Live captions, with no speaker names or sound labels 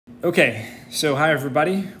Okay, so hi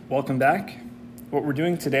everybody, welcome back. What we're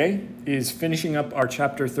doing today is finishing up our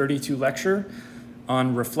chapter 32 lecture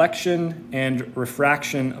on reflection and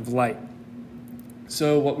refraction of light.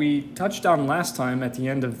 So what we touched on last time at the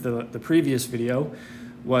end of the previous video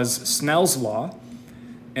was Snell's law.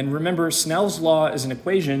 And remember, Snell's law is an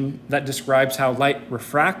equation that describes how light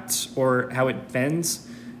refracts or how it bends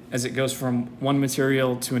as it goes from one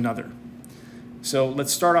material to another. So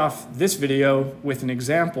let's start off this video with an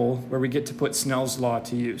example where we get to put Snell's law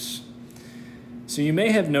to use. So you may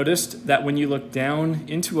have noticed that when you look down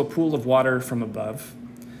into a pool of water from above,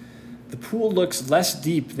 the pool looks less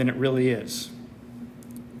deep than it really is.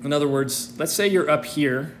 In other words, let's say you're up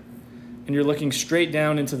here and you're looking straight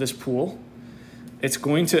down into this pool. It's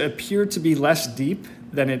going to appear to be less deep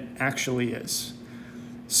than it actually is.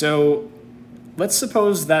 So let's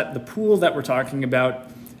suppose that the pool that we're talking about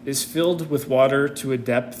is filled with water to a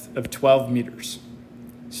depth of 12 meters.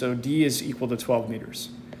 So D is equal to 12 meters.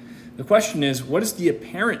 The question is, what is the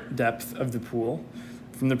apparent depth of the pool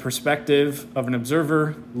from the perspective of an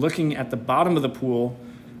observer looking at the bottom of the pool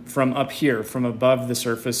from up here, from above the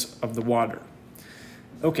surface of the water?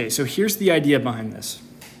 Okay, so here's the idea behind this.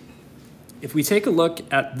 If we take a look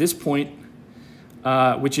at this point,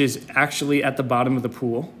 which is actually at the bottom of the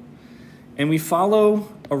pool, and we follow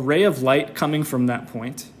a ray of light coming from that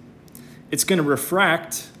point, it's going to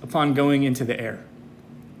refract upon going into the air.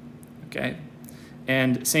 Okay?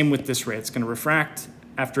 And same with this ray. It's going to refract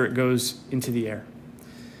after it goes into the air.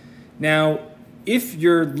 Now, if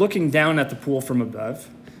you're looking down at the pool from above,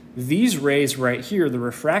 these rays right here, the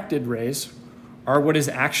refracted rays, are what is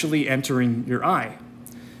actually entering your eye.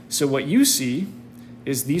 So what you see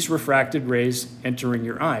is these refracted rays entering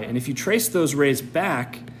your eye. And if you trace those rays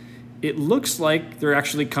back, it looks like they're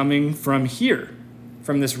actually coming from here,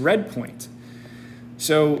 from this red point.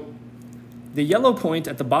 So the yellow point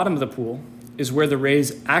at the bottom of the pool is where the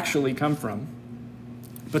rays actually come from.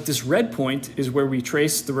 But this red point is where we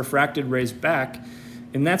trace the refracted rays back,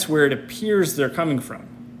 and that's where it appears they're coming from.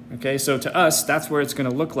 Okay, so to us, that's where it's going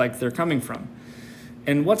to look like they're coming from.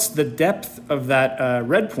 And what's the depth of that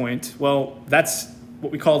red point? Well, that's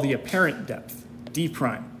what we call the apparent depth, D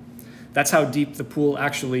prime. That's how deep the pool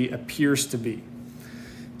actually appears to be.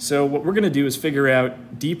 So what we're going to do is figure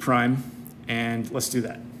out D prime, and let's do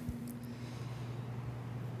that.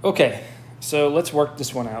 Okay, so let's work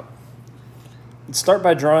this one out. Let's start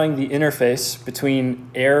by drawing the interface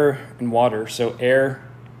between air and water. So air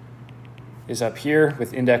is up here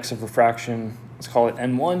with index of refraction, let's call it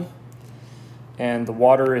N1, and the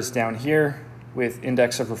water is down here with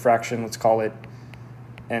index of refraction, let's call it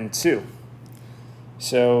N2.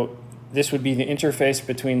 So this would be the interface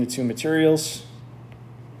between the two materials.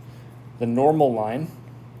 The normal line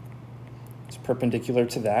is perpendicular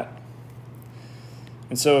to that.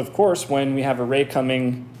 And so, of course, when we have a ray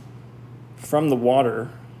coming from the water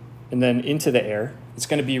and then into the air, it's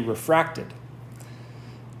going to be refracted.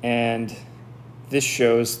 And this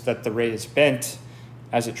shows that the ray is bent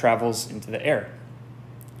as it travels into the air.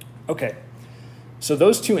 Okay, so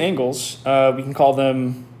those two angles, we can call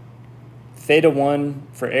them theta 1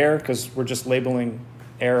 for air, because we're just labeling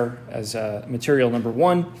air as material number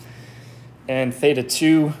 1, and theta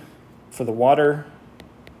 2 for the water.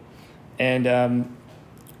 And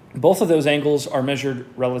both of those angles are measured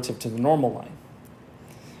relative to the normal line.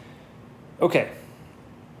 Okay,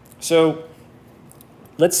 so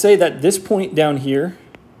let's say that this point down here,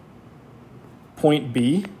 point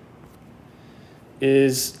B,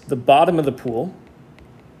 is the bottom of the pool.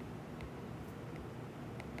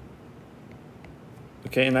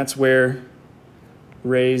 Okay, and that's where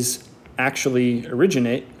rays actually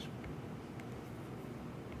originate.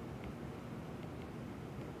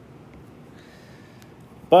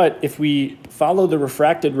 But if we follow the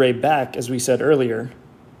refracted ray back, as we said earlier,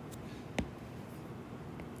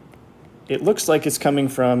 it looks like it's coming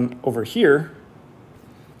from over here,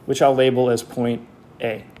 which I'll label as point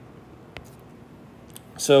A.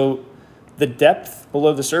 So the depth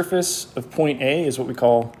below the surface of point A is what we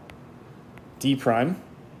call D prime.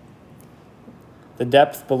 The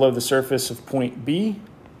depth below the surface of point B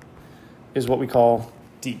is what we call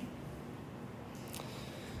D.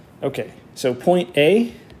 Okay, so point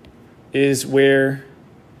A is where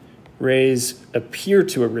rays appear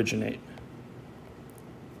to originate.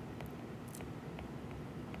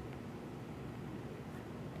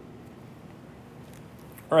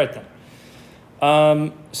 All right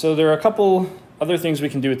then. So there are a couple other things we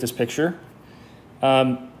can do with this picture.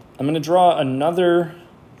 I'm going to draw another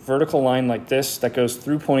vertical line like this that goes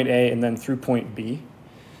through point A and then through point B.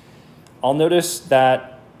 I'll notice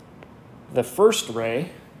that the first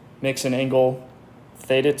ray makes an angle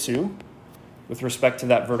theta 2 with respect to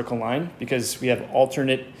that vertical line because we have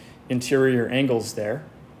alternate interior angles there.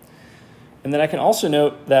 And then I can also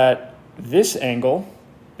note that this angle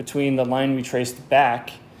between the line we traced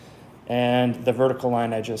back and the vertical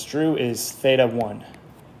line I just drew is theta 1.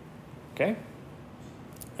 Okay?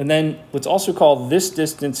 And then let's also call this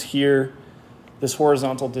distance here, this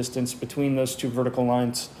horizontal distance between those two vertical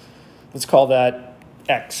lines, let's call that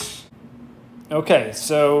x. Okay,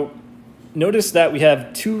 so notice that we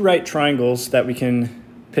have two right triangles that we can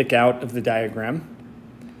pick out of the diagram.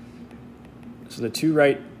 So the two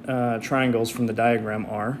right triangles from the diagram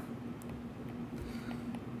are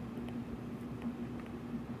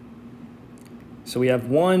so we have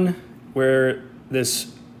one where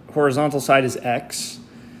this horizontal side is x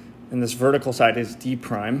and this vertical side is d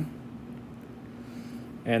prime,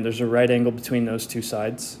 and there's a right angle between those two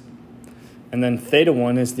sides. And then theta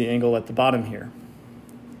 1 is the angle at the bottom here.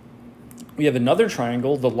 We have another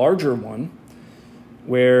triangle, the larger one,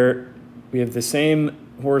 where we have the same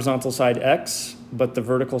horizontal side x, but the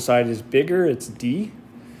vertical side is bigger, it's d,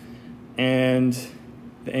 and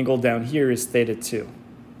the angle down here is theta 2.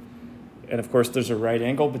 And of course, there's a right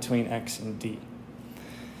angle between x and d.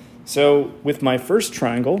 So with my first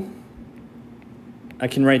triangle, I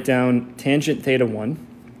can write down tangent theta 1.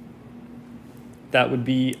 That would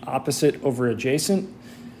be opposite over adjacent.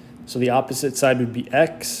 So the opposite side would be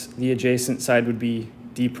x, the adjacent side would be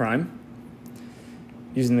d prime.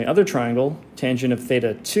 Using the other triangle, tangent of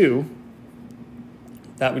theta 2,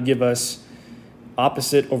 that would give us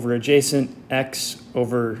opposite over adjacent, x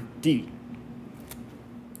over d.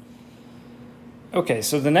 Okay,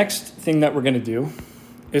 so the next thing that we're going to do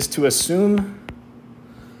is to assume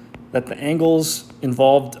that the angles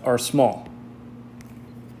involved are small.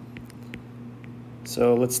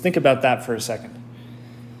 So let's think about that for a second.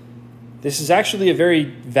 This is actually a very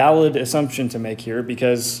valid assumption to make here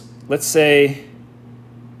because let's say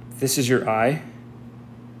this is your eye,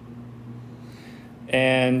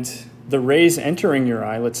 and the rays entering your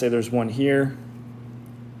eye, let's say there's one here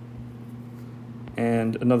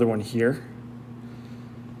and another one here.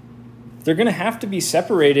 They're going to have to be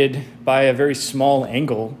separated by a very small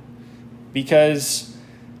angle because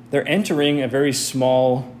they're entering a very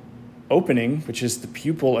small opening, which is the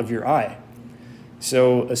pupil of your eye.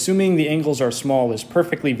 So assuming the angles are small is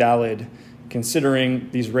perfectly valid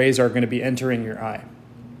considering these rays are going to be entering your eye.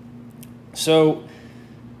 So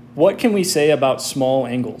what can we say about small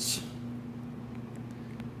angles?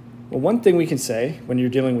 Well, one thing we can say when you're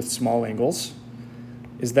dealing with small angles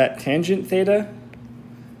is that tangent theta,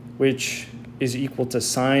 which is equal to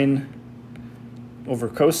sine over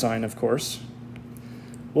cosine, of course,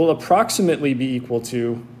 will approximately be equal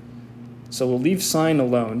to, so we'll leave sine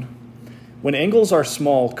alone. When angles are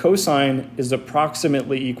small, cosine is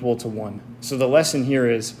approximately equal to 1. So the lesson here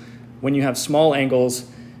is when you have small angles,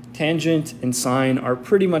 tangent and sine are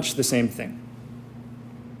pretty much the same thing.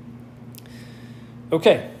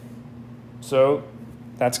 Okay, so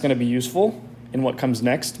that's going to be useful in what comes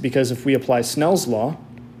next, because if we apply Snell's law,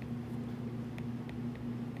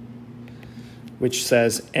 which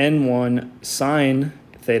says n1 sine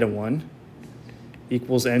theta 1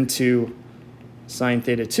 equals n2 sine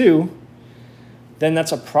theta 2, then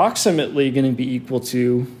that's approximately going to be equal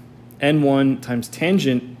to n1 times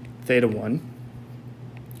tangent theta 1,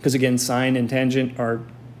 because again, sine and tangent are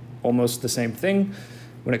almost the same thing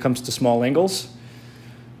when it comes to small angles.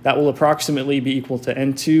 That will approximately be equal to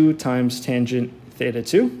n2 times tangent theta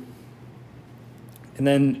 2. And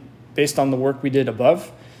then based on the work we did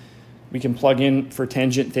above, we can plug in for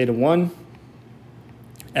tangent theta 1,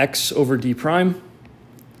 x over d prime.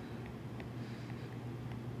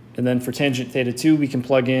 And then for tangent theta 2, we can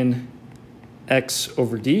plug in x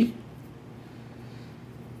over d.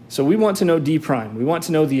 So we want to know d prime. We want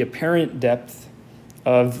to know the apparent depth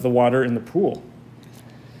of the water in the pool.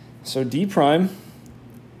 So d prime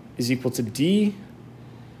is equal to d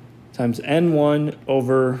times n1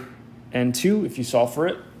 over n2 if you solve for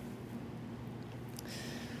it.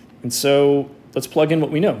 And so let's plug in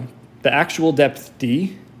what we know. The actual depth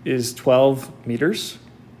d is 12 meters,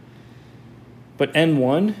 but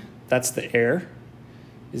n1, that's the air,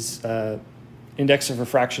 is index of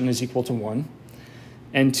refraction is equal to 1.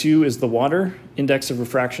 N2 is the water, index of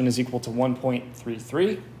refraction is equal to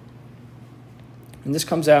 1.33. And this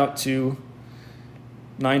comes out to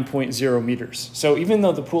 9.0 meters. So even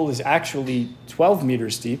though the pool is actually 12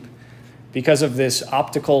 meters deep, because of this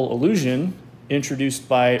optical illusion introduced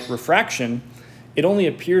by refraction, it only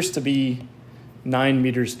appears to be 9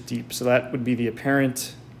 meters deep. So that would be the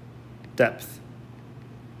apparent depth.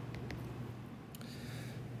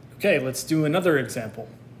 Okay, let's do another example.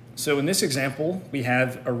 So in this example, we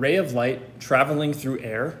have a ray of light traveling through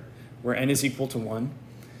air, where n is equal to 1,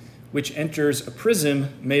 which enters a prism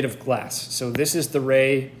made of glass. So this is the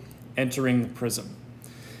ray entering the prism.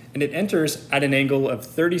 And it enters at an angle of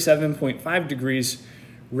 37.5 degrees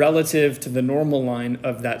relative to the normal line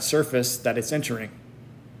of that surface that it's entering.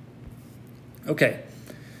 Okay,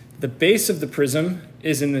 the base of the prism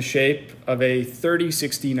is in the shape of a 30,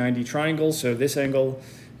 60, 90 triangle. So this angle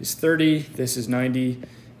is 30, this is 90,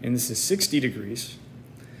 and this is 60 degrees.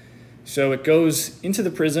 So it goes into the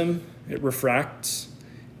prism, it refracts,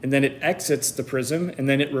 and then it exits the prism, and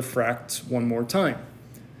then it refracts one more time.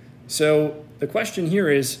 So the question here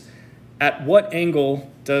is, at what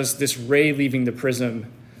angle does this ray leaving the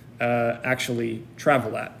prism actually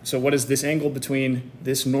travel at? So what is this angle between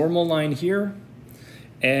this normal line here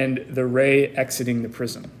and the ray exiting the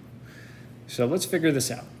prism? So let's figure this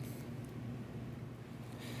out.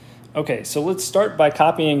 Okay, so let's start by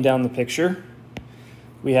copying down the picture.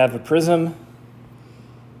 We have a prism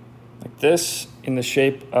like this in the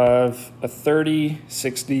shape of a 30,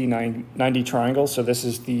 60, 90 triangle. So this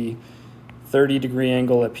is the 30-degree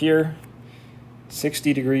angle up here,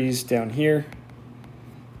 60 degrees down here,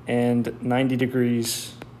 and 90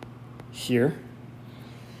 degrees here.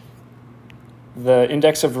 The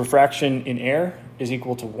index of refraction in air is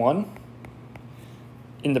equal to 1.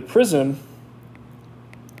 In the prism,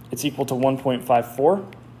 it's equal to 1.54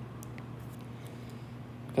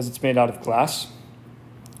 because it's made out of glass.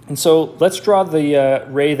 And so let's draw the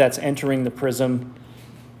ray that's entering the prism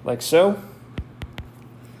like so.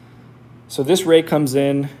 So this ray comes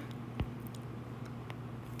in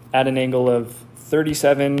at an angle of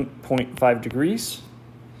 37.5 degrees.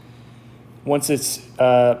 Once it's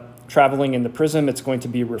traveling in the prism, it's going to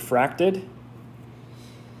be refracted. And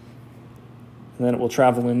then it will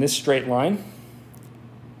travel in this straight line.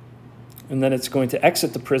 And then it's going to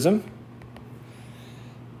exit the prism.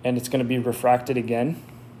 And it's going to be refracted again.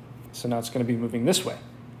 So now it's going to be moving this way.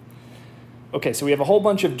 Okay, so we have a whole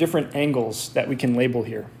bunch of different angles that we can label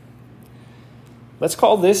here. Let's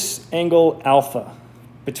call this angle alpha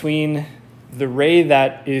between the ray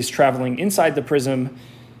that is traveling inside the prism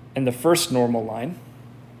and the first normal line.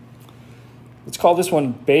 Let's call this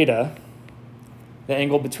one beta, the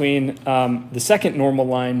angle between the second normal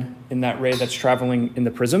line in that ray that's traveling in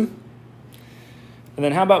the prism. And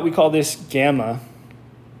then how about we call this gamma,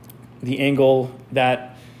 the angle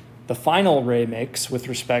that the final ray makes with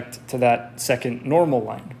respect to that second normal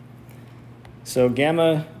line. So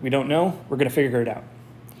gamma, we don't know. We're going to figure it out.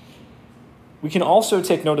 We can also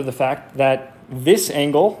take note of the fact that this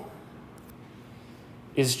angle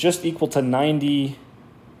is just equal to 90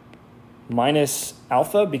 minus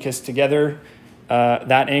alpha, because together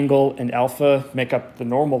that angle and alpha make up the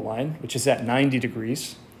normal line, which is at 90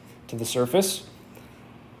 degrees to the surface.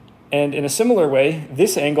 And in a similar way,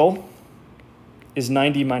 this angle is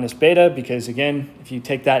 90 minus beta, because again, if you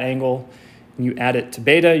take that angle and you add it to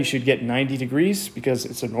beta, you should get 90 degrees because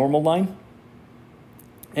it's a normal line.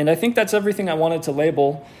 And I think that's everything I wanted to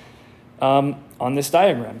label on this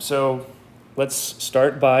diagram. So let's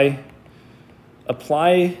start by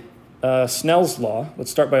applying Snell's law.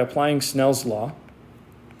 Let's start by applying Snell's law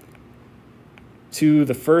to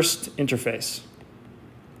the first interface.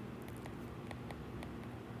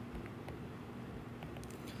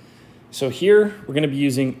 So here we're going to be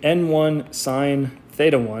using n1 sine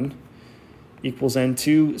theta 1 equals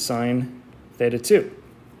n2 sine theta 2.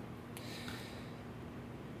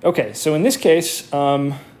 Okay, so in this case,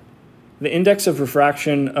 the index of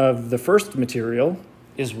refraction of the first material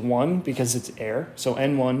is 1 because it's air. So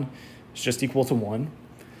n1 is just equal to 1.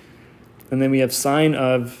 And then we have sine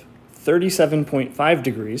of 37.5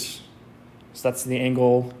 degrees. So that's the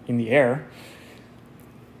angle in the air.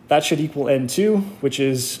 That should equal n2, which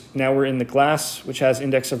is, now we're in the glass, which has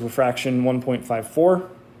index of refraction 1.54.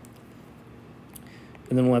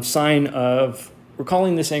 And then we'll have sine of, we're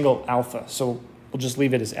calling this angle alpha, so we'll just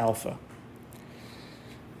leave it as alpha.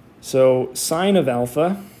 So sine of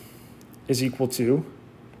alpha is equal to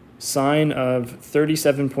sine of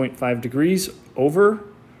 37.5 degrees over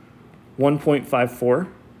 1.54.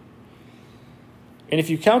 And if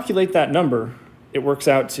you calculate that number, it works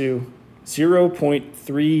out to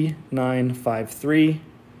 0.3953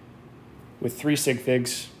 with 3 sig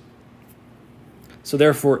figs. So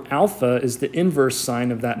therefore, alpha is the inverse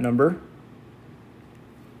sine of that number.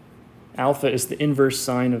 Alpha is the inverse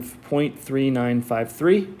sine of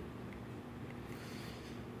 0.3953,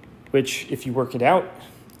 which, if you work it out,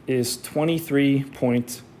 is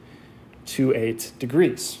 23.28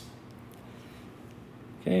 degrees.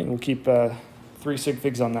 Okay, and we'll keep 3 sig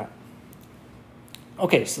figs on that.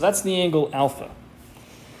 Okay, so that's the angle alpha.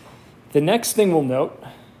 The next thing we'll note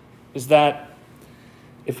is that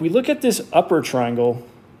if we look at this upper triangle,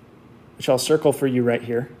 which I'll circle for you right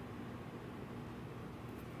here.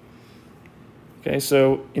 Okay,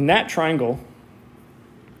 so in that triangle,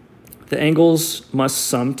 the angles must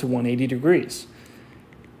sum to 180 degrees.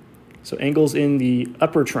 So angles in the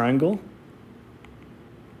upper triangle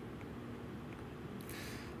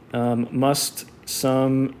must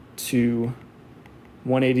sum to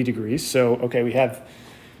 180 degrees. So, okay, we have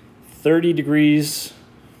 30 degrees.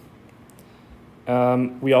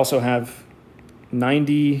 We also have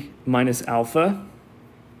 90 minus alpha.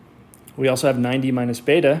 We also have 90 minus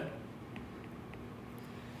beta.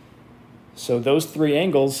 So those three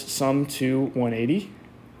angles sum to 180.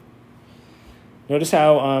 Notice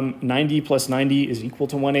how 90 plus 90 is equal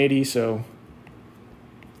to 180, so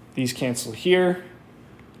these cancel here.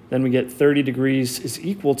 Then we get 30 degrees is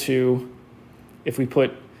equal to, if we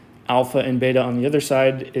put alpha and beta on the other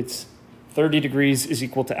side, it's 30 degrees is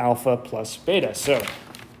equal to alpha plus beta. So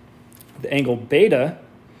the angle beta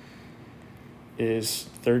is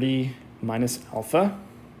 30 minus alpha,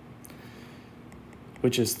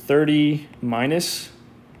 which is 30 minus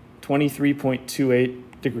 23.28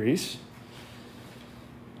 degrees.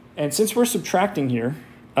 And since we're subtracting here,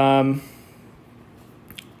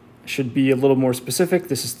 should be a little more specific.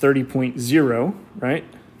 This is 30.0, right?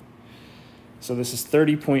 So this is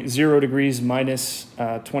 30.0 degrees minus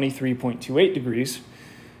 23.28 degrees,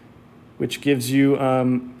 which gives you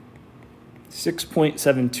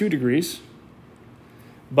 6.72 degrees.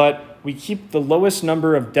 But we keep the lowest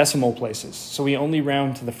number of decimal places, so we only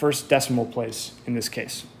round to the first decimal place in this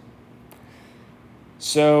case.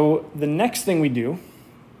 So the next thing we do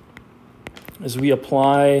is we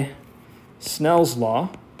apply Snell's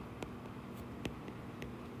law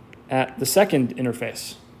at the second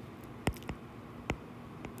interface.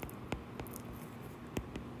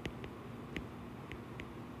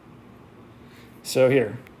 So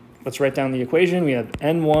here, let's write down the equation. We have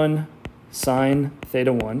n1 sine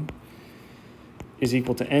theta 1 is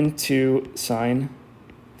equal to n2 sine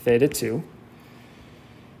theta 2.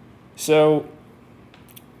 So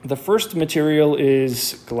the first material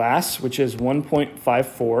is glass, which is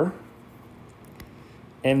 1.54,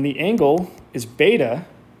 and the angle is beta,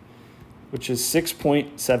 which is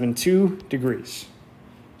 6.72 degrees.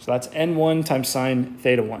 So that's n1 times sine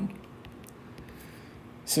theta 1.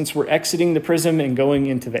 Since we're exiting the prism and going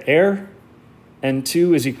into the air,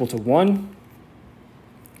 n2 is equal to 1.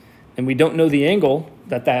 And we don't know the angle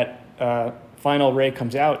that final ray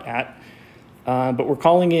comes out at, but we're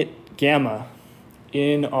calling it gamma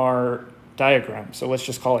in our diagram. So let's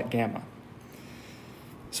just call it gamma.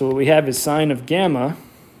 So what we have is sine of gamma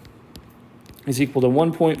is equal to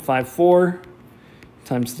 1.54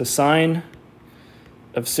 times the sine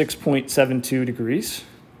of 6.72 degrees,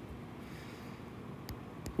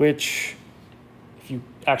 which, if you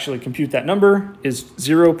actually compute that number, is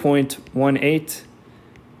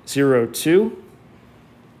 0.1802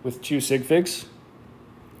 with 2 sig figs.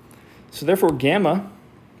 So therefore, gamma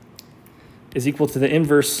is equal to the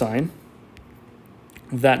inverse sine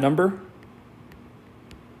of that number,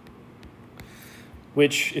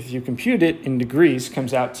 which, if you compute it in degrees,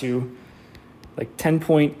 comes out to like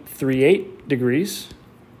 10.38 degrees.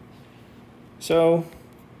 So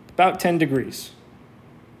about 10 degrees.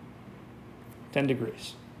 10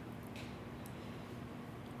 degrees.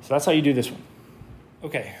 So that's how you do this one.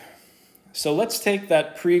 Okay, so let's take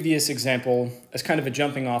that previous example as kind of a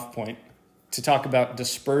jumping off point to talk about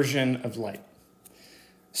dispersion of light.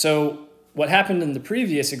 So what happened in the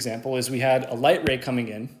previous example is we had a light ray coming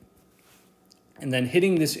in and then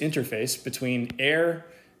hitting this interface between air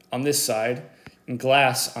on this side and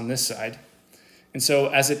glass on this side. And so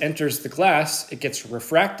as it enters the glass, it gets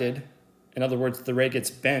refracted. In other words, the ray gets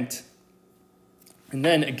bent. And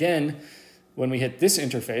then again, when we hit this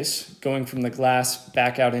interface, going from the glass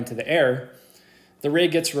back out into the air, the ray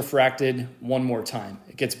gets refracted one more time.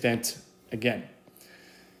 It gets bent again.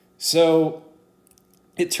 So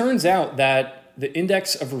it turns out that the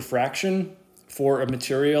index of refraction for a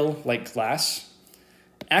material like glass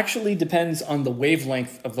actually depends on the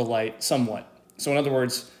wavelength of the light somewhat. So in other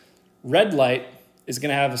words, red light is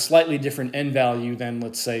going to have a slightly different n value than,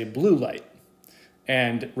 let's say, blue light.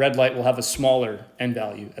 And red light will have a smaller n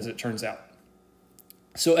value, as it turns out.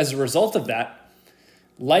 So as a result of that,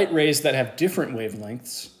 light rays that have different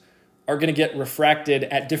wavelengths are going to get refracted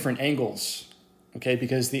at different angles, okay,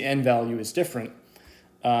 because the n value is different.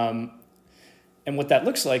 And what that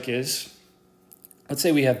looks like is, let's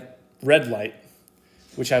say we have red light,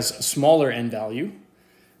 which has a smaller n value.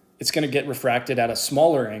 It's going to get refracted at a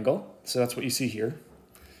smaller angle, so that's what you see here.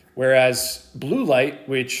 whereas blue light,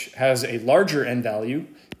 which has a larger n value,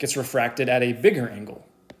 gets refracted at a bigger angle.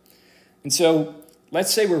 And so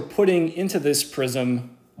let's say we're putting into this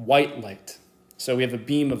prism white light. So we have a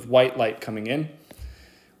beam of white light coming in,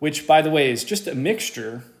 which, by the way, is just a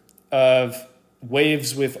mixture of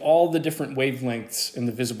waves with all the different wavelengths in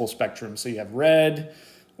the visible spectrum. So you have red,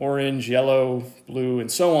 orange, yellow, blue,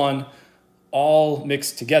 and so on, all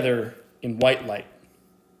mixed together in white light.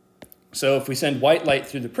 So if we send white light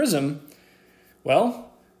through the prism,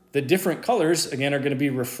 well, the different colors, again, are going to be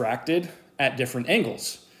refracted at different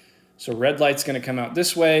angles. So red light's going to come out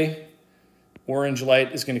this way, orange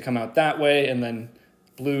light is going to come out that way, and then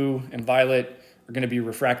blue and violet are going to be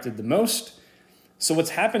refracted the most. So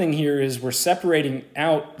what's happening here is we're separating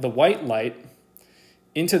out the white light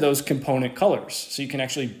into those component colors. So you can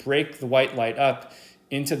actually break the white light up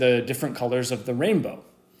into the different colors of the rainbow.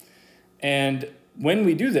 And when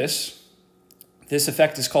we do this, this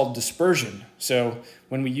effect is called dispersion. So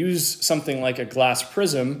when we use something like a glass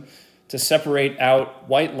prism to separate out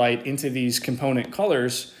white light into these component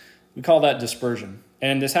colors, we call that dispersion.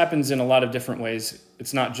 And this happens in a lot of different ways.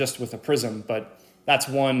 It's not just with a prism, but that's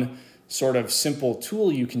one sort of simple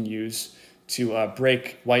tool you can use to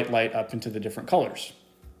break white light up into the different colors.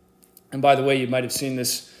 And by the way, you might have seen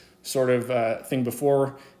this sort of thing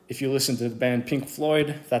before. If you listen to the band Pink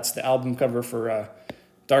Floyd, that's the album cover for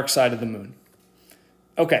Dark Side of the Moon.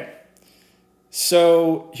 Okay,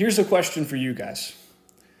 so here's a question for you guys.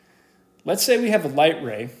 Let's say we have a light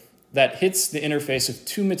ray that hits the interface of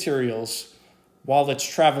two materials while it's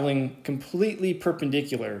traveling completely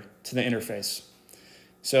perpendicular to the interface.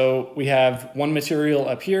 So we have one material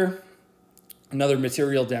up here, another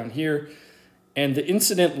material down here, and the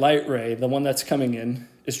incident light ray, the one that's coming in,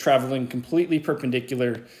 is traveling completely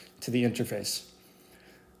perpendicular to the interface.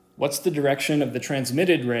 What's the direction of the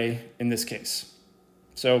transmitted ray in this case?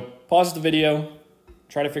 So pause the video,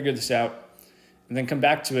 try to figure this out, and then come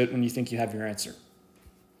back to it when you think you have your answer.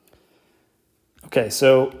 Okay,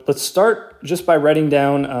 so let's start just by writing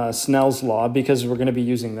down Snell's law, because we're going to be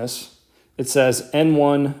using this. It says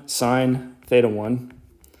n1 sine theta 1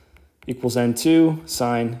 equals n2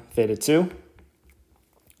 sine theta 2,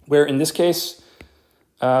 where in this case,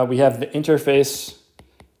 we have the interface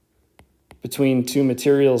between two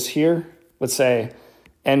materials here. Let's say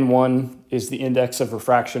n1 is the index of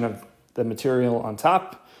refraction of the material on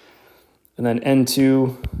top, and then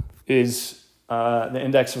n2 is the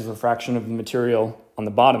index of refraction of the material on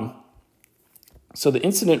the bottom. So the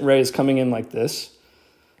incident ray is coming in like this,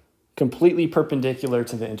 completely perpendicular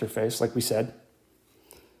to the interface, like we said.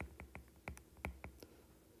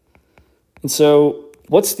 And so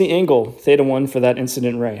what's the angle, theta 1, for that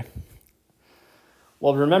incident ray?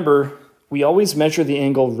 Well, remember, we always measure the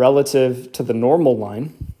angle relative to the normal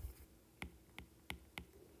line.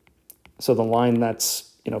 So the line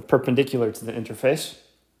that's perpendicular to the interface.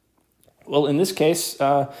 Well, in this case,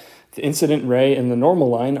 the incident ray and the normal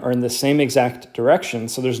line are in the same exact direction,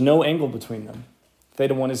 so there's no angle between them.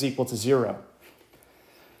 Theta 1 is equal to 0.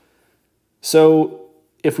 So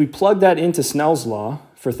if we plug that into Snell's law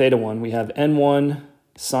for theta 1, we have n1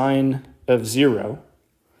 sine of 0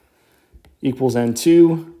 equals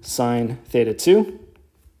n2 sine theta 2.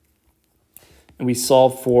 And we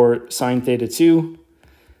solve for sine theta 2,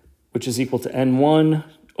 which is equal to n1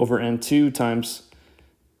 over n2 times,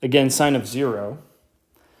 again, sine of 0.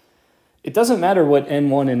 It doesn't matter what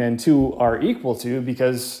n1 and n2 are equal to,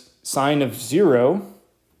 because sine of 0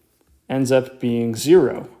 ends up being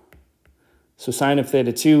 0. So sine of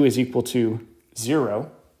theta 2 is equal to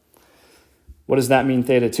 0. What does that mean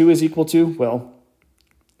theta 2 is equal to? Well,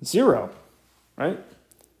 0, right?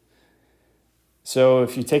 So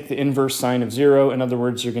if you take the inverse sine of 0, in other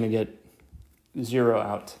words, you're going to get 0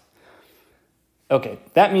 out. Okay,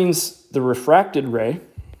 that means the refracted ray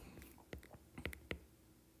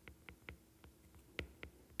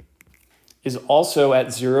is also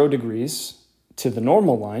at 0 degrees to the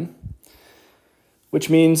normal line, which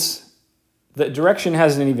means the direction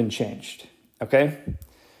hasn't even changed, okay?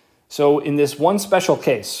 So in this one special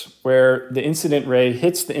case where the incident ray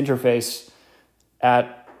hits the interface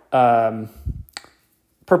at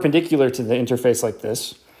perpendicular to the interface like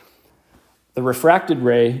this, the refracted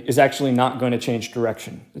ray is actually not going to change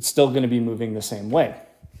direction. It's still going to be moving the same way.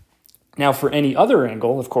 Now for any other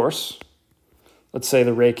angle, of course, let's say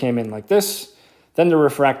the ray came in like this, then the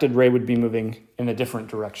refracted ray would be moving in a different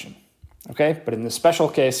direction, okay? But in this special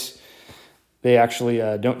case, they actually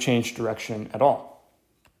don't change direction at all.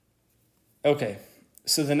 Okay,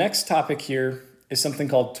 so the next topic here is something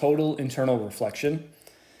called total internal reflection.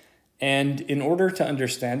 And in order to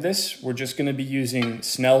understand this, we're just going to be using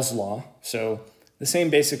Snell's law. So The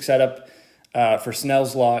same basic setup for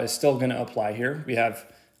Snell's law is still going to apply here. We have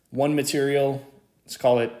one material, let's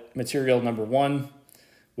call it material number 1,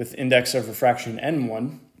 with index of refraction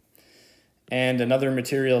N1, and another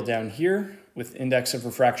material down here with index of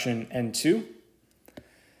refraction N2.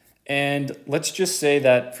 And let's just say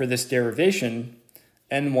that for this derivation,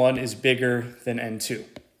 N1 is bigger than N2.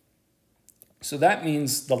 So that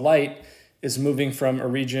means the light is moving from a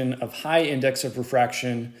region of high index of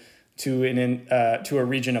refraction to a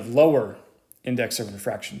region of lower index of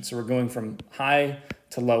refraction. So we're going from high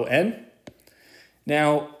to low N.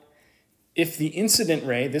 Now, if the incident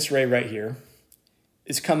ray, this ray right here,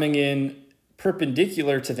 is coming in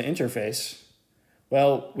perpendicular to the interface,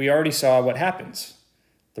 well, we already saw what happens.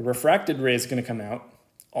 The refracted ray is going to come out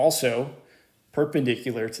also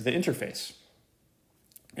perpendicular to the interface.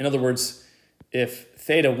 In other words, if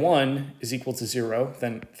theta 1 is equal to 0,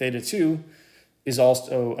 then theta 2 is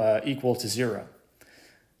also equal to 0.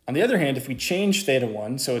 On the other hand, if we change theta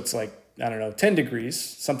 1, so it's like, I don't know, 10 degrees,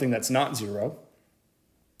 something that's not 0,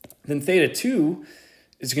 then theta 2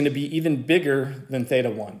 is going to be even bigger than theta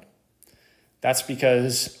 1. That's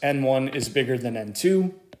because N1 is bigger than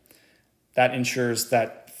N2. That ensures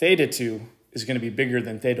that theta 2 is going to be bigger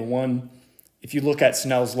than theta 1. If you look at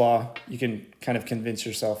Snell's law, you can kind of convince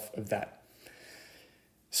yourself of that.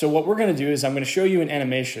 So what we're going to do is I'm going to show you an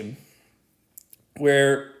animation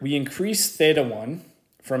where we increase theta 1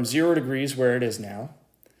 from 0 degrees where it is now,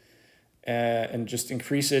 and just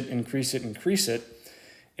increase it, increase it, increase it.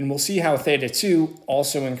 And we'll see how theta 2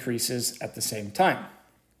 also increases at the same time.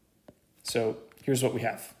 So here's what we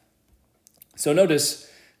have. So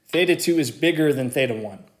notice theta 2 is bigger than theta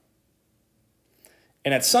 1.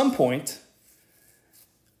 And at some point,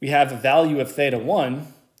 we have a value of theta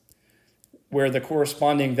 1 where the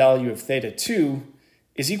corresponding value of theta 2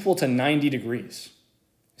 is equal to 90 degrees.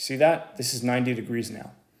 See that? This is 90 degrees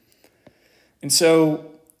now. And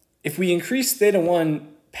so if we increase theta 1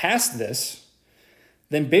 past this,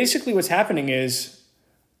 then basically what's happening is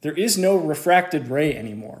there is no refracted ray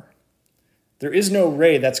anymore. There is no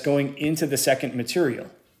ray that's going into the second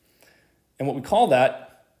material. And what we call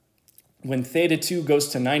that, when theta 2 goes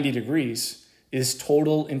to 90 degrees, is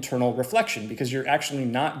total internal reflection, because you're actually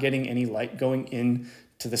not getting any light going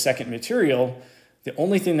into the second material. The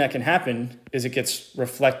only thing that can happen is it gets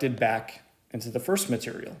reflected back into the first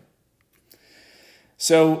material.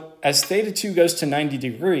 So as theta 2 goes to 90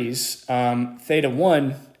 degrees, theta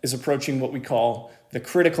 1 is approaching what we call the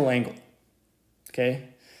critical angle. Okay?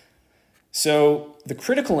 So the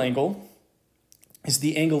critical angle is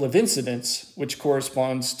the angle of incidence, which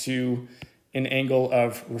corresponds to an angle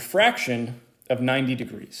of refraction of 90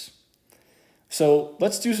 degrees. So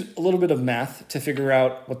let's do a little bit of math to figure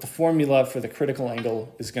out what the formula for the critical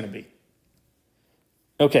angle is going to be.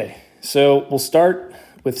 Okay, so we'll start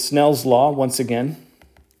with Snell's law once again,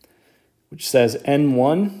 which says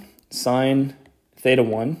N1 sine theta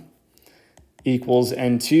 1 equals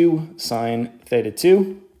N2 sine theta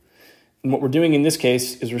 2. And what we're doing in this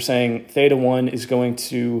case is we're saying theta 1 is going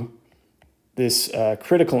to this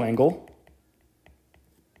critical angle,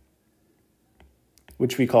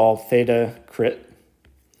 which we call theta crit,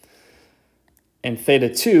 and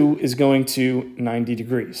theta 2 is going to 90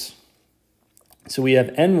 degrees. So we have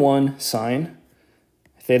N1 sine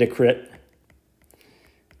theta crit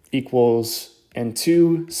equals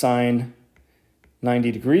N2 sine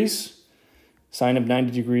 90 degrees. Sine of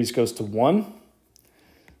 90 degrees goes to 1.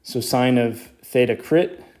 So sine of theta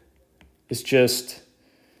crit is just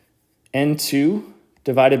N2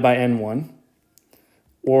 divided by N1,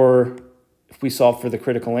 or if we solve for the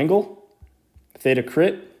critical angle, theta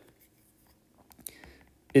crit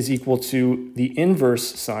is equal to the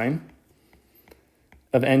inverse sine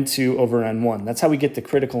of N2 over N1. That's how we get the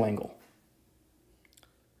critical angle.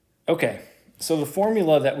 Okay, so the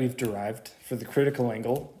formula that we've derived for the critical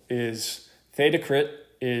angle is theta crit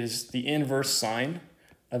is the inverse sine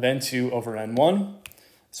of N2 over N1.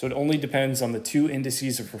 So it only depends on the two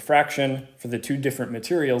indices of refraction for the two different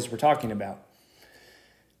materials we're talking about.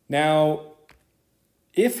 Now,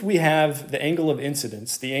 if we have the angle of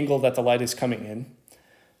incidence, the angle that the light is coming in,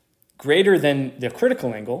 greater than the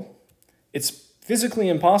critical angle, it's physically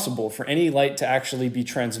impossible for any light to actually be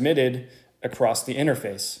transmitted across the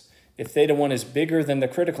interface. If theta 1 is bigger than the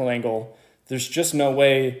critical angle, there's just no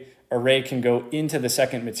way a ray can go into the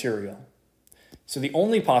second material. So the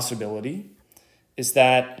only possibility is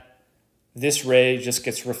that this ray just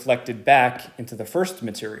gets reflected back into the first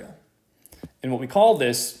material. And what we call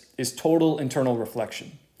this is total internal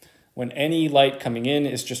reflection. When any light coming in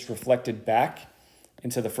is just reflected back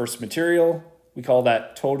into the first material, we call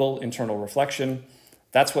that total internal reflection.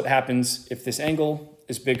 That's what happens if this angle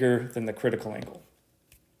is bigger than the critical angle.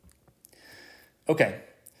 Okay,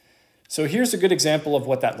 so here's a good example of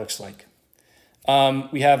what that looks like.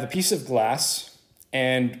 We have a piece of glass,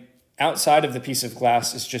 and outside of the piece of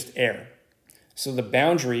glass is just air. So the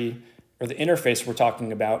boundary, or the interface we're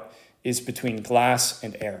talking about, is between glass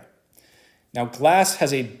and air. Now, glass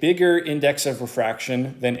has a bigger index of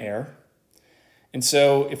refraction than air. And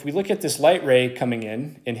so if we look at this light ray coming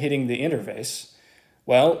in and hitting the interface,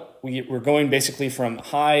 well, we're going basically from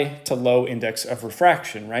high to low index of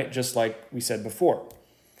refraction, right? Just like we said before.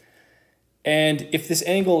 And if this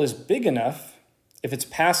angle is big enough, if it's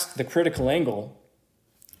past the critical angle,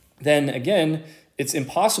 then again, it's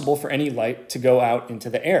impossible for any light to go out into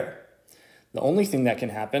the air. The only thing that can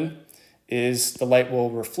happen is the light will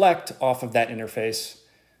reflect off of that interface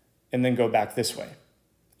and then go back this way.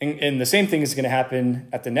 And the same thing is going to happen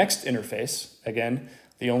at the next interface. Again,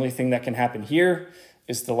 the only thing that can happen here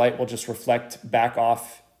is the light will just reflect back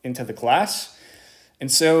off into the glass.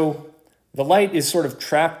 And so the light is sort of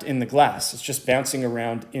trapped in the glass. It's just bouncing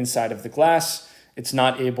around inside of the glass. It's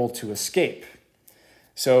not able to escape.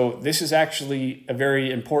 So this is actually a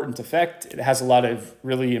very important effect. It has a lot of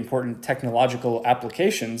really important technological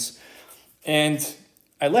applications. And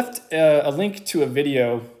I left a link to a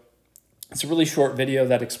video. It's a really short video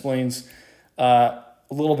that explains a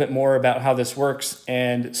little bit more about how this works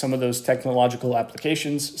and some of those technological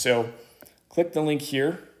applications. So click the link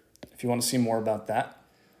here if you want to see more about that.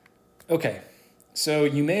 Okay, so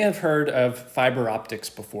you may have heard of fiber optics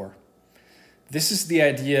before. This is the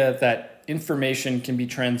idea that information can be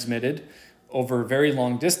transmitted over very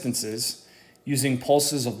long distances using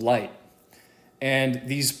pulses of light. And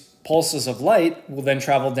these pulses of light will then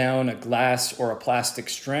travel down a glass or a plastic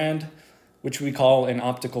strand, which we call an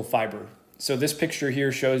optical fiber. So this picture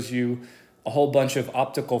here shows you a whole bunch of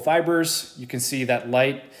optical fibers. You can see that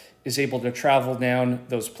light is able to travel down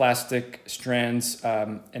those plastic strands,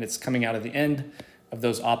 and it's coming out of the end of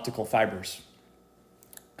those optical fibers.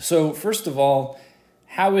 So first of all,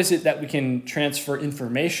 how is it that we can transfer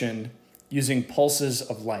information using pulses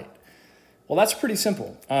of light? Well, that's pretty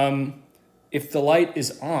simple. If the light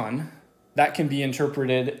is on, that can be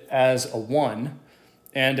interpreted as a 1.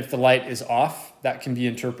 And if the light is off, that can be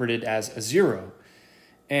interpreted as a 0.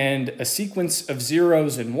 And a sequence of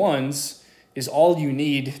zeros and ones is all you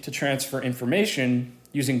need to transfer information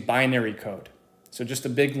using binary code. So just a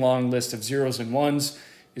big long list of zeros and ones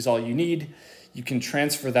is all you need. You can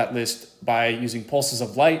transfer that list by using pulses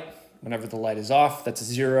of light. Whenever the light is off, that's a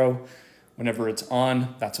 0. Whenever it's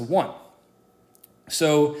on, that's a 1.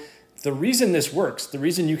 So the reason this works, the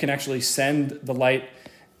reason you can actually send the light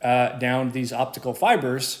down these optical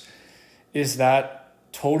fibers is that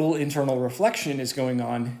total internal reflection is going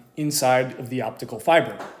on inside of the optical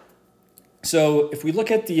fiber. So if we look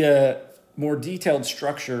at the more detailed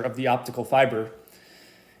structure of the optical fiber,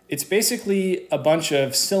 it's basically a bunch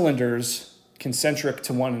of cylinders concentric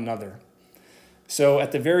to one another. So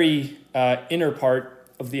at the very inner part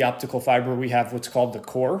of the optical fiber, we have what's called the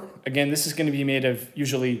core. Again, this is going to be made of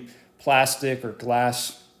usually plastic or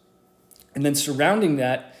glass. And then surrounding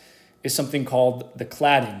that is something called the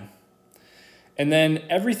cladding. And then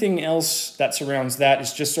everything else that surrounds that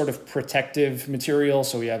is just sort of protective material.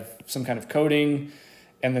 So we have some kind of coating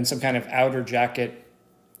and then some kind of outer jacket.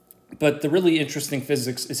 But the really interesting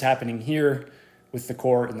physics is happening here with the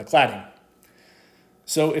core and the cladding.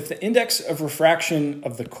 So if the index of refraction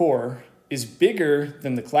of the core is bigger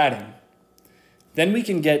than the cladding, then we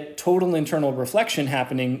can get total internal reflection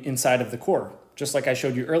happening inside of the core. Just like I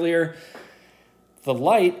showed you earlier, the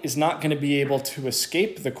light is not going to be able to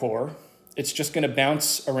escape the core. It's just going to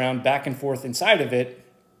bounce around back and forth inside of it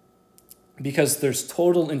because there's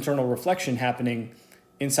total internal reflection happening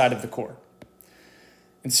inside of the core.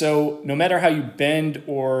 And so no matter how you bend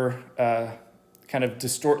or kind of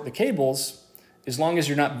distort the cables, as long as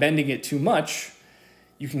you're not bending it too much,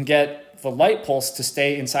 you can get the light pulse to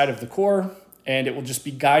stay inside of the core, and it will just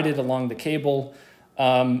be guided along the cable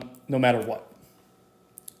no matter what.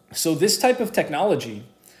 So this type of technology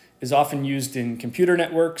is often used in computer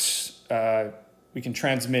networks. We can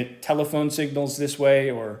transmit telephone signals this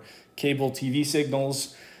way or cable TV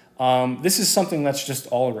signals. This is something that's just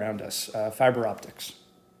all around us, fiber optics.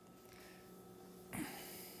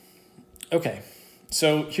 Okay,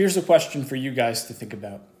 so here's a question for you guys to think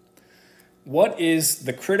about. What is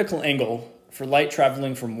the critical angle for light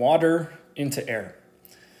traveling from water into air?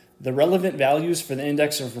 The relevant values for the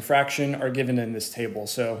index of refraction are given in this table.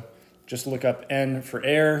 So just look up N for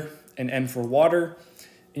air and N for water,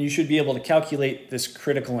 and you should be able to calculate this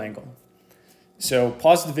critical angle. So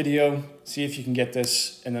pause the video, see if you can get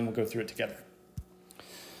this, and then we'll go through it together.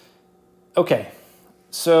 Okay,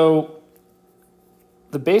 so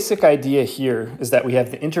the basic idea here is that we have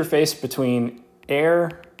the interface between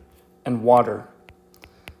air and water.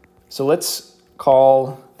 So let's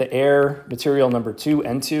call the air material number 2,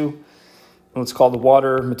 N2, and let's call the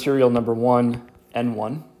water material number 1,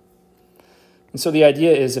 N1. And so the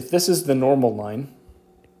idea is if this is the normal line,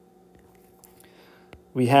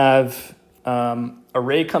 we have a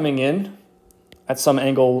ray coming in at some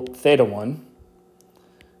angle theta 1,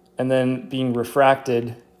 and then being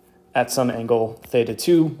refracted at some angle theta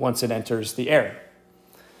 2 once it enters the air.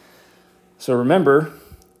 So remember,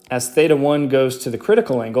 as theta 1 goes to the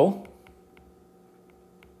critical angle,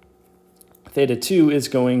 theta 2 is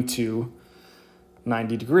going to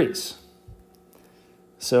 90 degrees.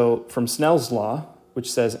 So from Snell's law,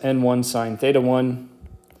 which says N1 sine theta 1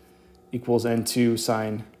 equals N2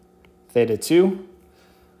 sine theta 2,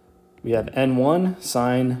 we have N1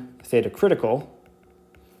 sine theta critical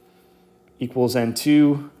equals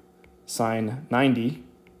N2 sine 90,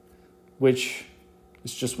 which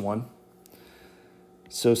is just 1.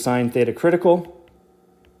 So sine theta critical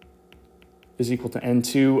is equal to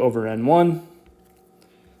N2 over N1.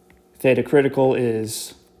 Theta critical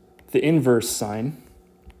is the inverse sine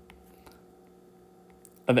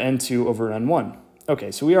of N2 over N1. Okay,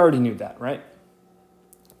 so we already knew that, right?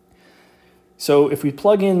 So if we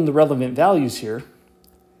plug in the relevant values here,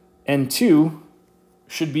 N2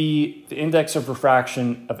 should be the index of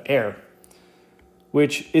refraction of air,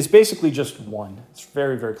 which is basically just 1. It's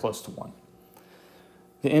very, very close to 1.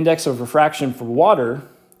 The index of refraction for water,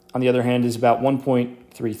 on the other hand, is about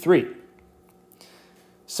 1.33.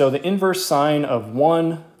 So the inverse sine of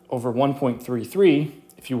 1 over 1.33,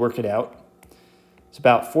 if you work it out, is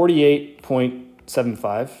about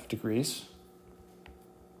 48.75 degrees,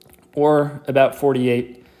 or about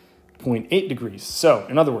 48.8 degrees. So,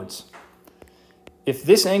 in other words, if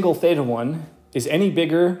this angle theta 1 is any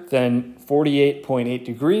bigger than 48.8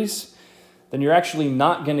 degrees, then you're actually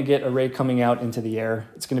not going to get a ray coming out into the air.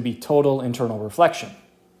 It's going to be total internal reflection.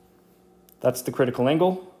 That's the critical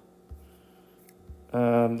angle.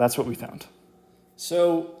 That's what we found.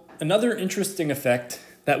 So another interesting effect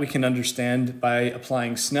that we can understand by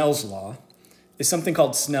applying Snell's law is something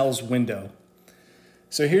called Snell's window.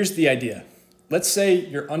 So here's the idea. Let's say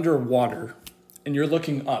you're underwater and you're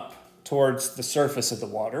looking up towards the surface of the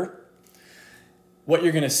water. What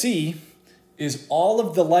you're going to see is all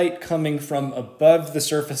of the light coming from above the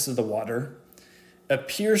surface of the water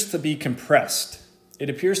appears to be compressed. It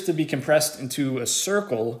appears to be compressed into a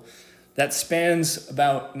circle that spans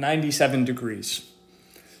about 97 degrees.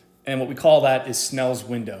 And what we call that is Snell's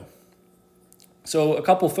window. So a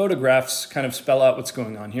couple photographs kind of spell out what's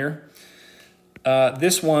going on here.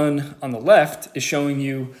 This one on the left is showing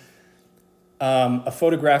you a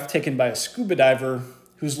photograph taken by a scuba diver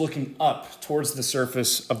who's looking up towards the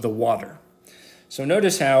surface of the water. So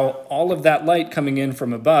notice how all of that light coming in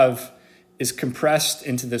from above is compressed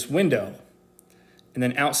into this window. And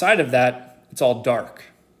then outside of that, it's all dark.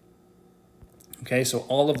 Okay, so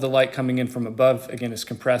all of the light coming in from above, again, is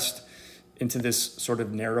compressed into this sort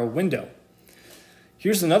of narrow window.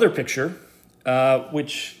 Here's another picture,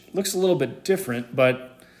 which looks a little bit different,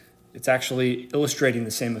 but it's actually illustrating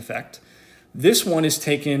the same effect. This one is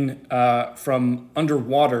taken from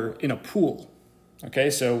underwater in a pool. Okay,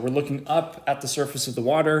 so we're looking up at the surface of the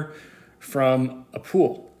water from a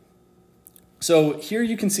pool. So here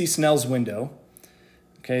you can see Snell's window.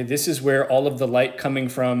 Okay, this is where all of the light coming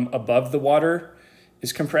from above the water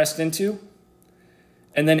is compressed into.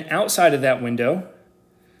 And then outside of that window,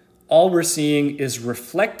 all we're seeing is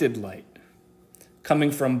reflected light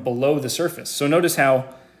coming from below the surface. So notice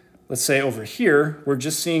how, let's say over here, we're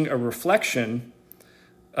just seeing a reflection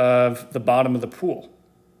of the bottom of the pool.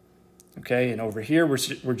 Okay, and over here,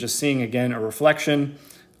 we're just seeing, again, a reflection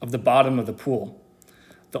of the bottom of the pool.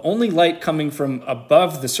 The only light coming from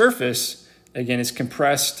above the surface, again, is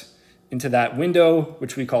compressed into that window,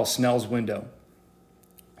 which we call Snell's window.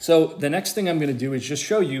 So the next thing I'm going to do is just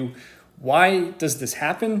show you why does this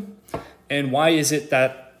happen, and why is it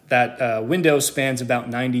that that window spans about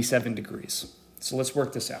 97 degrees. So let's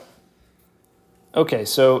work this out. Okay,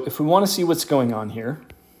 so if we want to see what's going on here,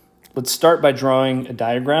 let's start by drawing a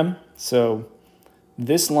diagram. So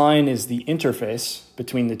this line is the interface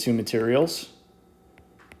between the two materials.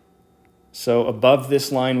 So above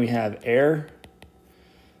this line we have air.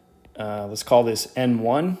 Let's call this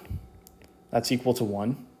N1. That's equal to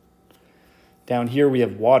 1. Down here we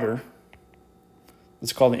have water.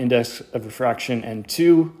 Let's call the index of refraction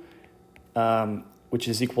N2, which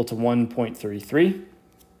is equal to 1.33.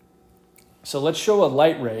 So let's show a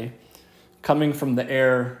light ray coming from the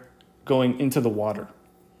air going into the water.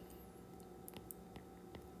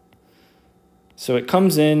 So it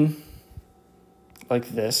comes in like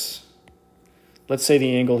this. Let's say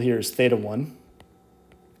the angle here is theta 1.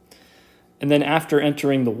 And then after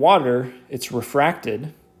entering the water, it's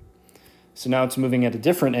refracted. So now it's moving at a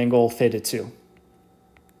different angle, theta 2.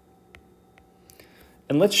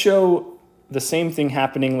 And let's show the same thing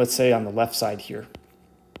happening, let's say, on the left side here.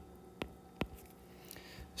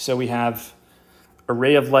 So we have a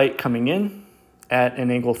ray of light coming in at an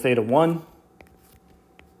angle theta 1,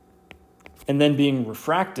 and then being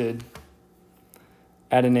refracted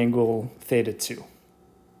at an angle theta 2.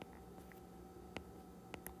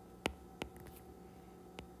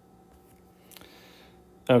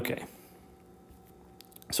 Okay.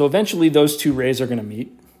 So eventually those two rays are going to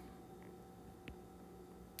meet.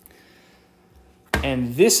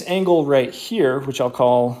 And this angle right here, which I'll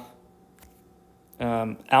call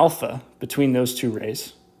alpha between those two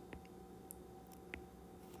rays,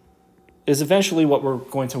 is eventually what we're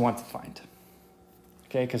going to want to find.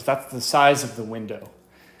 Okay, because that's the size of the window.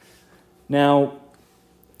 Now,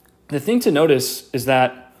 the thing to notice is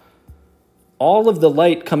that all of the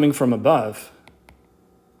light coming from above,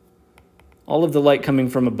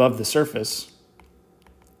 the surface,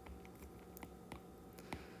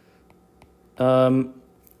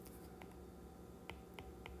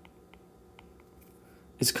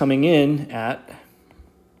 is coming in at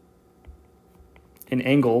an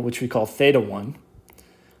angle which we call theta 1,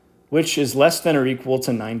 which is less than or equal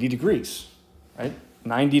to 90 degrees, right?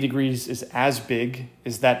 90 degrees is as big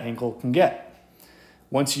as that angle can get.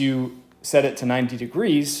 Once you set it to 90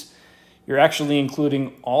 degrees, you're actually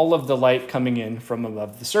including all of the light coming in from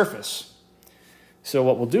above the surface. So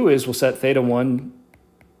what we'll do is we'll set theta 1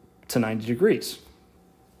 to 90 degrees.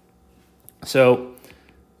 So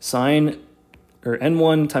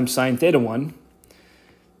n1 times sine theta 1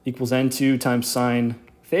 equals n2 times sine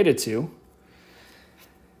theta 2.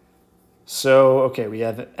 So, okay, we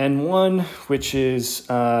have n1, which is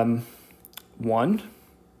 1.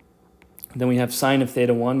 Then we have sine of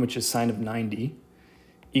theta 1, which is sine of 90,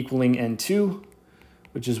 equaling n2,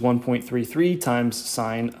 which is 1.33 times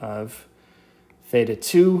sine of theta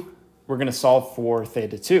 2. We're going to solve for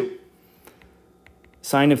theta 2.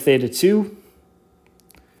 Sine of theta 2,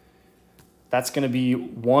 that's going to be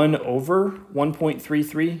 1 over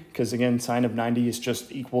 1.33, because again, sine of 90 is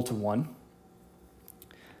just equal to 1.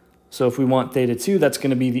 So if we want theta 2, that's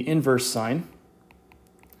going to be the inverse sine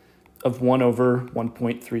of 1 over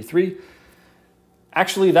 1.33.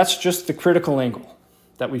 Actually, that's just the critical angle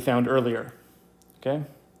that we found earlier, okay?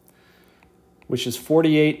 Which is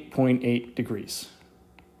 48.8 degrees.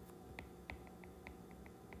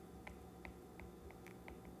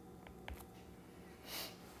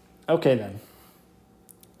 Okay then,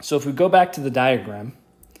 so if we go back to the diagram,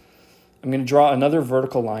 I'm going to draw another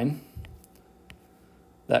vertical line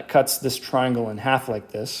that cuts this triangle in half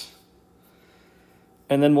like this.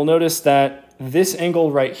 And then we'll notice that this angle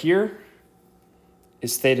right here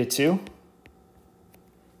is theta 2.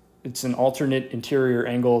 It's an alternate interior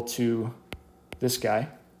angle to this guy.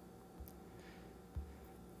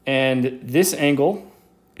 And this angle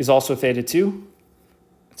is also theta 2.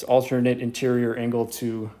 It's alternate interior angle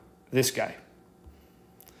to this guy.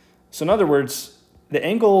 So in other words, the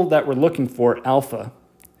angle that we're looking for, alpha,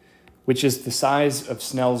 which is the size of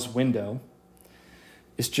Snell's window,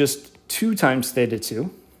 is just 2 times theta 2,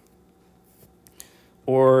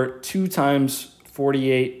 or 2 times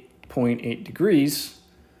 48.8 degrees,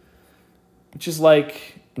 which is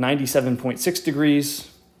like 97.6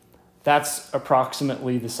 degrees. That's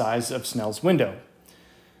approximately the size of Snell's window.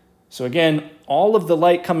 So again, all of the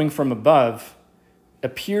light coming from above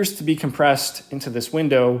appears to be compressed into this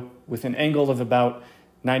window with an angle of about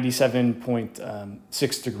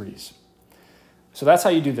 97.6 degrees. So that's how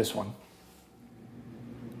you do this one.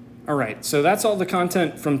 All right, so that's all the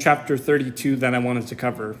content from chapter 32 that I wanted to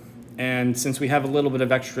cover. And since we have a little bit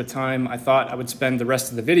of extra time, I thought I would spend the rest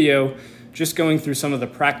of the video just going through some of the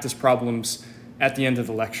practice problems at the end of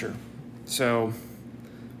the lecture. So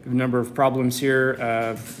we have a number of problems here.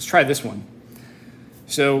 Let's try this one.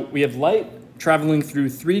 So we have light traveling through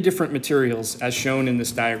 3 different materials as shown in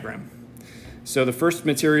this diagram. So the first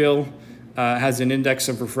material has an index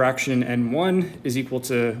of refraction N1 is equal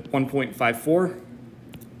to 1.54.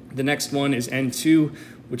 The next one is N2,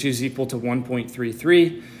 which is equal to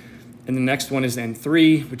 1.33. And the next one is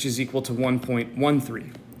N3, which is equal to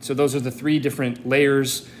 1.13. So those are the 3 different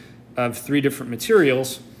layers of 3 different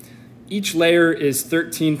materials. Each layer is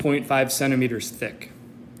 13.5 centimeters thick.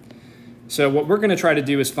 So what we're going to try to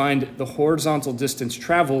do is find the horizontal distance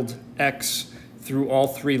traveled, x, through all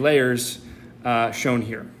 3 layers shown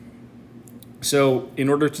here. So in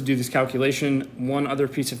order to do this calculation, one other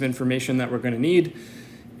piece of information that we're going to need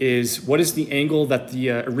is what is the angle that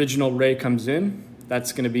the original ray comes in.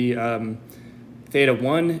 That's going to be theta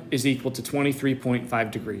 1 is equal to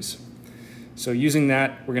 23.5 degrees. So using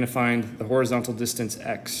that, we're going to find the horizontal distance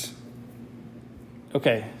x.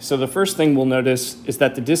 Okay, so the first thing we'll notice is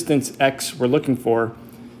that the distance x we're looking for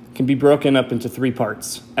can be broken up into three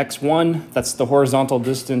parts. x1, that's the horizontal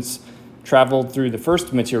distance traveled through the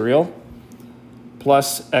first material,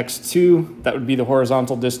 plus x2, that would be the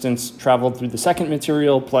horizontal distance traveled through the second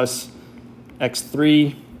material, plus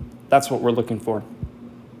x3, that's what we're looking for.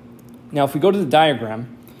 Now, if we go to the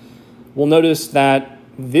diagram, we'll notice that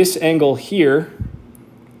this angle here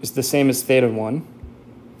is the same as theta 1,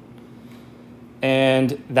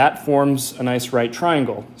 and that forms a nice right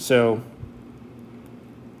triangle. So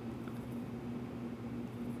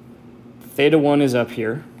theta 1 is up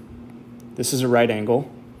here. This is a right angle.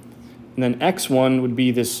 And then x1 would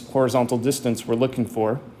be this horizontal distance we're looking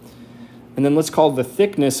for. And then let's call the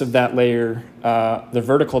thickness of that layer the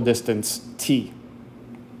vertical distance, t.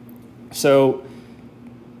 So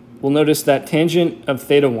we'll notice that tangent of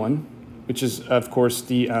theta 1, which is, of course,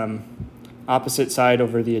 the opposite side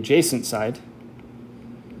over the adjacent side,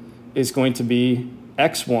 is going to be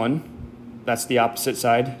x1, that's the opposite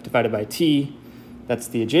side, divided by t, that's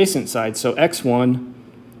the adjacent side. So x1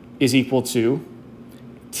 is equal to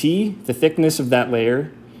t, the thickness of that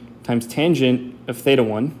layer, times tangent of theta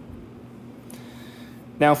 1.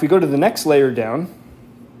 Now, if we go to the next layer down,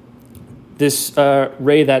 this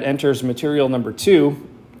ray that enters material number 2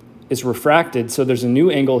 is refracted, so there's a new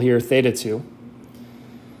angle here, theta 2.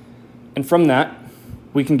 And from that,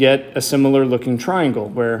 we can get a similar looking triangle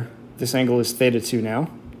where this angle is theta 2 now.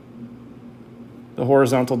 The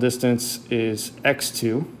horizontal distance is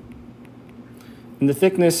x2. And the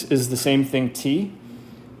thickness is the same thing, t.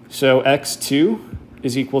 So x2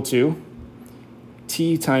 is equal to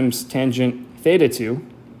t times tangent theta 2.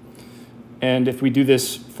 And if we do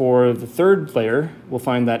this for the third layer, we'll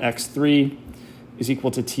find that x3 is equal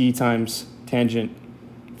to t times tangent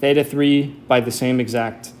theta 3 by the same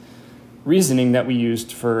exact reasoning that we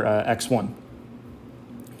used for x1.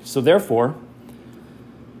 So therefore,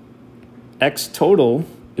 x total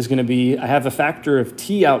is going to be, I have a factor of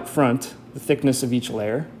t out front, the thickness of each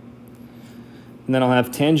layer. And then I'll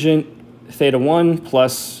have tangent theta 1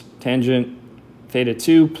 plus tangent theta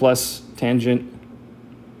 2 plus tangent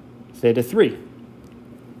theta 3.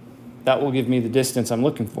 That will give me the distance I'm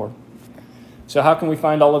looking for. So how can we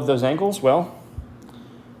find all of those angles? Well,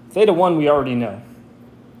 theta 1 we already know.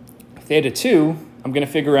 Theta 2 I'm going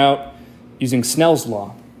to figure out using Snell's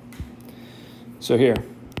law. So here,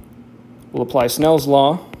 we'll apply Snell's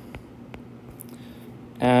law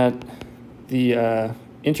at the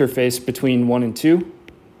interface between 1 and 2.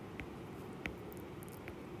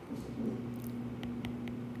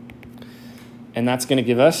 And that's going to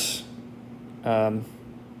give us n1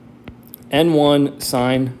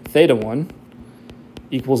 sine theta 1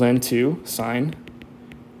 equals n2 sine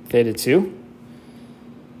theta 2.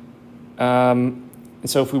 And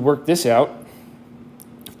so if we work this out,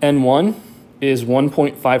 n1 is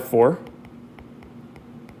 1.54.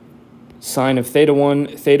 Sine of theta 1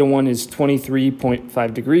 is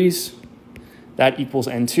 23.5 degrees. That equals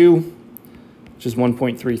n2, which is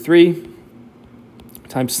 1.33,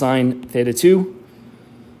 times sine theta 2.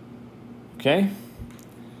 Okay.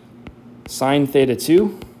 Sine theta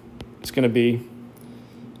 2 is going to be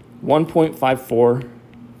 1.54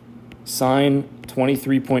 sine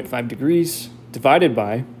 23.5 degrees divided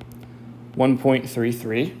by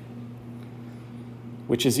 1.33,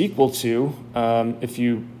 which is equal to, if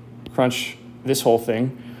you crunch this whole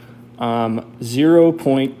thing,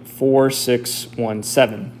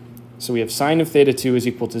 0.4617. So we have sine of theta 2 is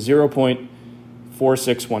equal to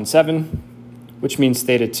 0.4617, which means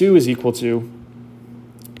theta 2 is equal to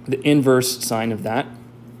the inverse sine of that.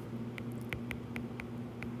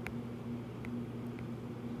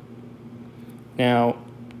 Now,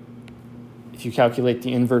 if you calculate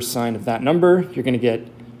the inverse sine of that number, you're going to get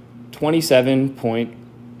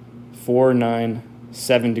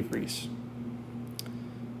 27.497 degrees.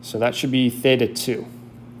 So that should be theta 2.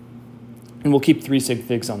 And we'll keep 3 sig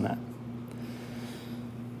figs on that.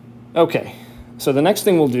 Okay, so the next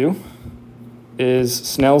thing we'll do is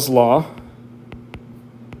Snell's law,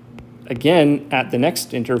 again at the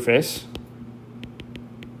next interface.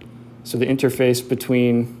 So the interface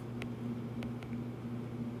between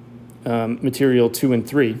material 2 and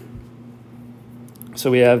 3.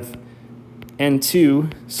 So we have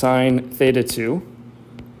n2 sine theta 2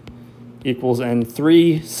 equals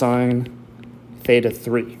n3 sine theta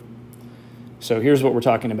 3. So here's what we're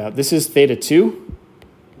talking about. This is theta 2.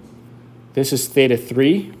 This is theta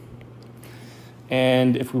 3.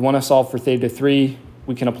 And if we want to solve for theta 3,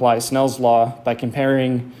 we can apply Snell's law by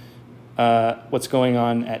comparing what's going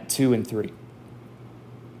on at 2 and 3.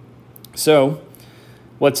 So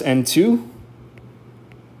what's n2?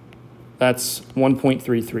 That's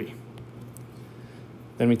 1.33.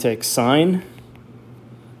 Then we take sine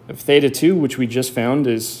of theta 2, which we just found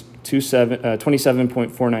is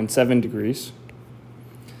 27.497 degrees.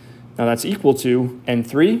 Now that's equal to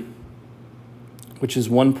n3, which is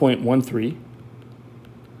 1.13.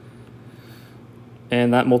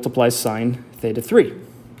 And that multiplies sine theta 3.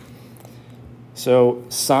 So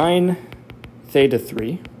sine theta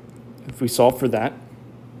 3, if we solve for that,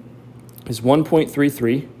 is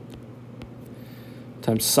 1.33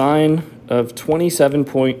 times sine of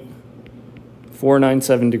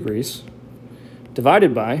 27.497 degrees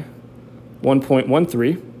divided by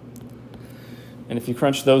 1.13. And if you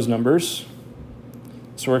crunch those numbers,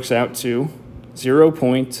 this works out to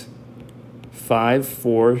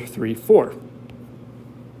 0.5434.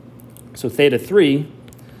 So theta 3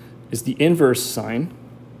 is the inverse sine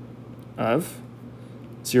of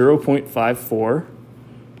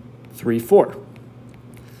 0.5434.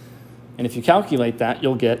 And if you calculate that,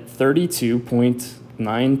 you'll get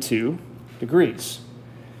 32.92 degrees.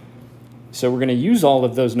 So we're going to use all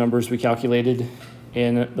of those numbers we calculated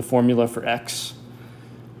in the formula for x.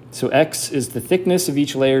 So x is the thickness of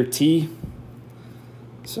each layer, T.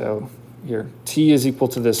 So here, T is equal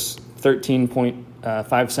to this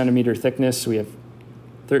 13.5 centimeter thickness. So we have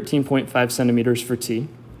 13.5 centimeters for T.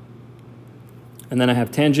 And then I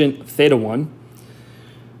have tangent of theta 1,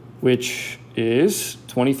 which is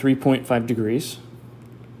 23.5 degrees,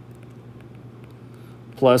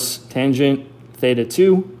 plus tangent theta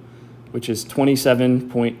 2, which is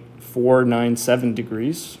 27.497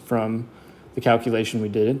 degrees from the calculation we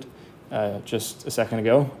did just a second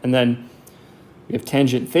ago. And then we have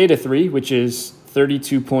tangent theta 3, which is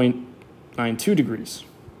 32.92 degrees.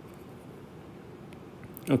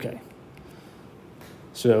 Okay.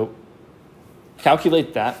 So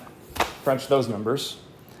calculate that, crunch those numbers,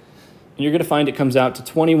 and you're going to find it comes out to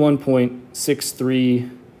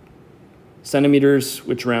 21.63 centimeters,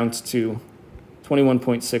 which rounds to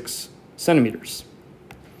 21.6 centimeters.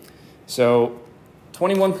 So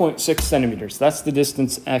 21.6 centimeters, that's the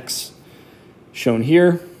distance x shown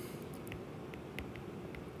here.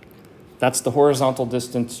 That's the horizontal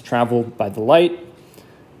distance traveled by the light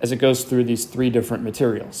as it goes through these 3 different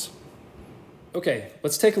materials. Okay,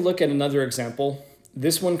 let's take a look at another example.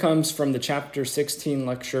 This one comes from the chapter 16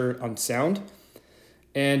 lecture on sound.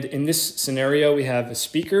 And in this scenario, we have a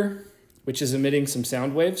speaker, which is emitting some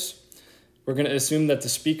sound waves. We're going to assume that the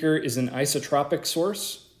speaker is an isotropic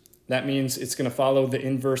source. That means it's going to follow the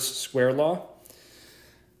inverse square law.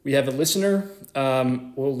 We have a listener.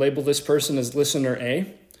 We'll label this person as listener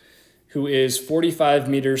A, who is 45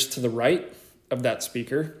 meters to the right of that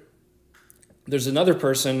speaker. There's another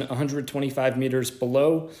person 125 meters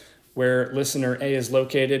below where listener A is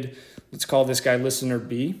located. Let's call this guy listener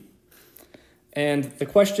B. And the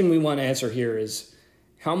question we want to answer here is,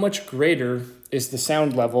 how much greater is the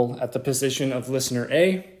sound level at the position of listener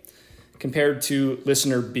A compared to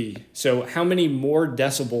listener B? So how many more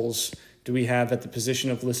decibels do we have at the position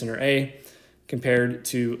of listener A compared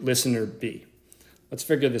to listener B? Let's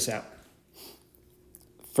figure this out.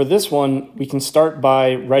 For this one, we can start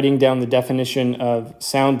by writing down the definition of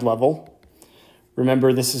sound level.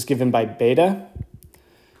 Remember, this is given by beta,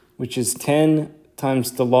 which is 10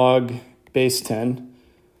 times the log base 10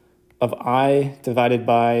 of I divided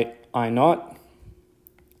by I naught.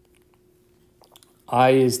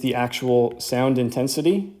 I is the actual sound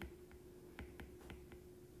intensity.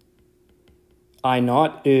 I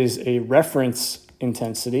naught is a reference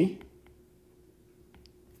intensity.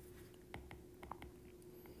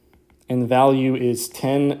 And the value is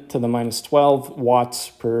 10 to the minus 12 watts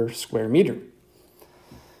per square meter.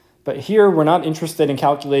 But here, we're not interested in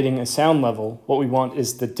calculating a sound level. What we want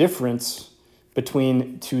is the difference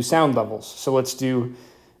between 2 sound levels. So let's do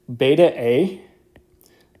beta A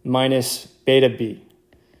minus beta B.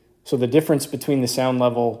 So the difference between the sound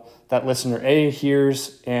level that listener A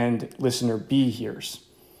hears and listener B hears.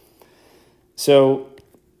 So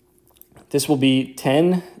this will be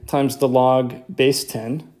 10 times the log base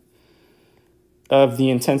 10 of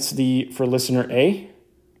the intensity for listener A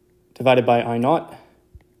divided by I naught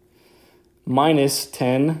minus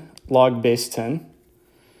 10 log base 10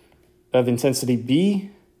 of intensity B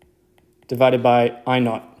divided by I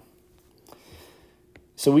naught.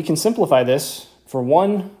 So we can simplify this. For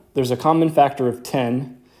 1, there's a common factor of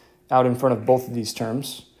 10 out in front of both of these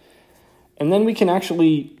terms. And then we can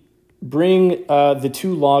actually bring the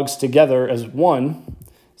two logs together as one.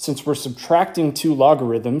 Since we're subtracting two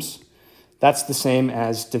logarithms, that's the same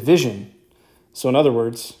as division. So in other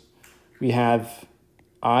words, we have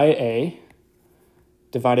IA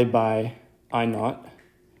divided by I naught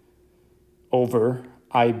over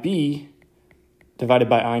IB divided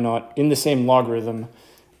by I naught in the same logarithm.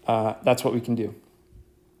 That's what we can do.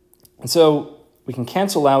 And so we can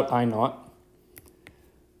cancel out I naught.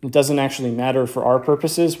 It doesn't actually matter for our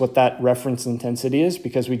purposes what that reference intensity is,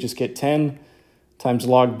 because we just get 10 times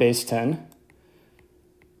log base 10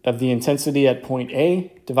 of the intensity at point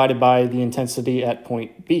A divided by the intensity at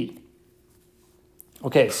point B.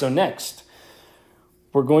 Okay, so next,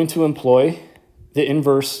 we're going to employ the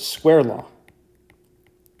inverse square law.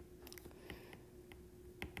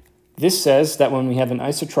 This says that when we have an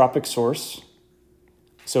isotropic source,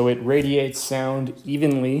 so it radiates sound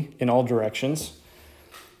evenly in all directions,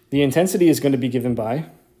 the intensity is going to be given by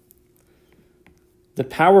the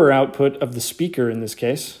power output of the speaker in this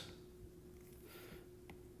case,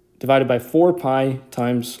 divided by 4 pi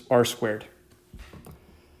times r squared.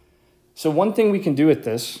 So one thing we can do with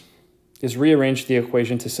this is rearrange the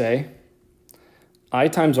equation to say I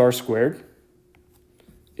times r squared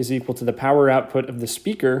is equal to the power output of the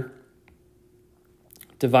speaker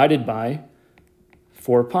divided by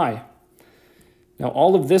 4 pi. Now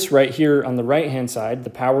all of this right here on the right-hand side,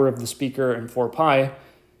 the power of the speaker and 4 pi,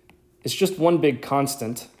 is just one big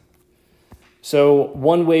constant. So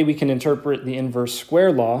one way we can interpret the inverse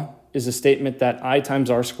square law is a statement that I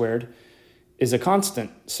times r squared is a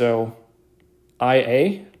constant. So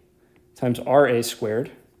IA times RA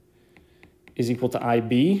squared is equal to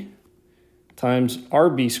IB times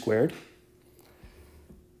RB squared.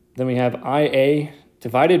 Then we have IA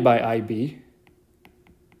divided by IB.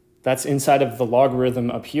 That's inside of the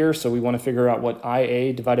logarithm up here, so we want to figure out what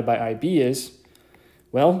IA divided by IB is.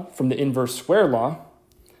 Well, from the inverse square law,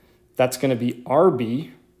 that's going to be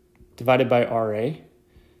RB divided by RA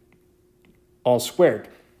all squared.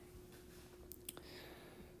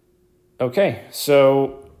 Okay,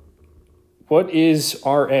 so what is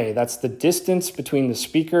RA? That's the distance between the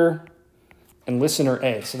speaker and listener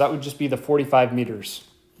A. So that would just be the 45 meters.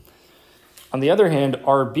 On the other hand,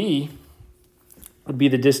 RB would be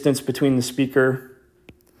the distance between the speaker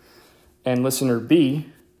and listener B.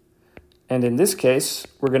 And in this case,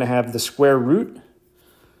 we're going to have the square root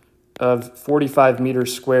of 45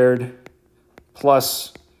 meters squared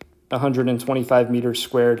plus 125 meters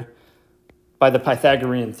squared by the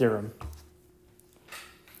Pythagorean theorem.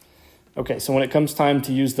 Okay, so when it comes time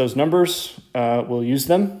to use those numbers, we'll use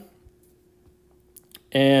them.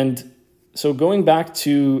 And so going back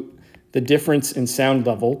to the difference in sound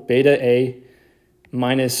level, beta A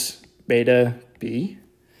minus beta B,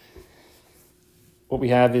 what we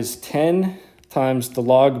have is 10 times the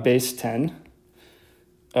log base 10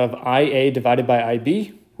 of IA divided by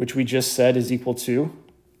IB, which we just said is equal to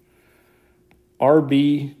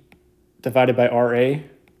RB divided by RA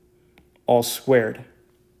all squared.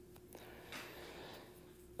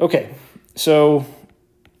 Okay, so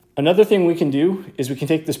another thing we can do is we can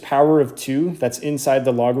take this power of 2 that's inside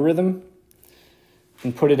the logarithm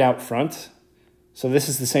and put it out front. So this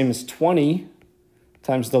is the same as 20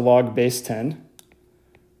 times the log base 10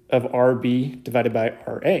 of RB divided by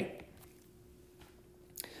RA.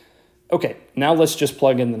 Okay, now let's just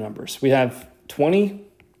plug in the numbers. We have 20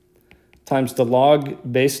 times the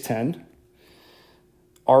log base 10.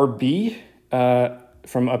 RB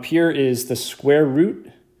from up here is the square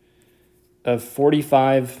root of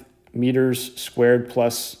 45 meters squared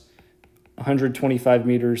plus 125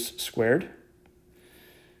 meters squared,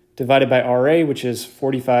 divided by RA, which is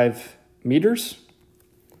 45 meters.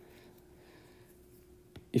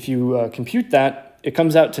 If you compute that, it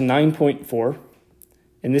comes out to 9.4,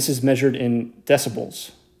 and this is measured in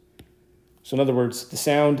decibels. So in other words, the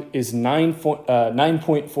sound is 9.4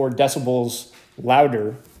 decibels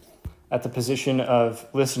louder at the position of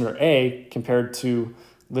listener A compared to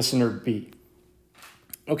listener B.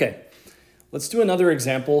 Okay, let's do another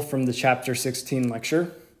example from the chapter 16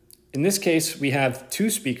 lecture. In this case, we have two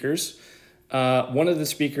speakers. One of the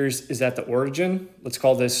speakers is at the origin. Let's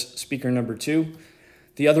call this speaker number 2.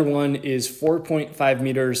 The other one is 4.5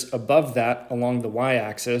 meters above that along the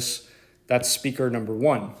y-axis. That's speaker number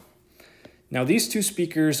 1. Now these two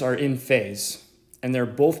speakers are in phase, and they're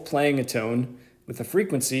both playing a tone with a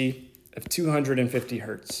frequency of 250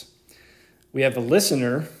 hertz. We have a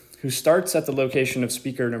listener who starts at the location of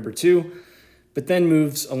speaker number 2, but then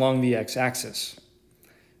moves along the x-axis.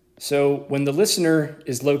 So when the listener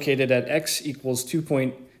is located at x equals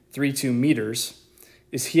 2.32 meters,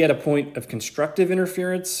 is he at a point of constructive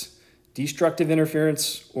interference, destructive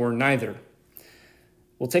interference, or neither?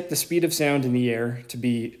 We'll take the speed of sound in the air to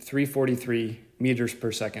be 343 meters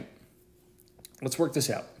per second. Let's work this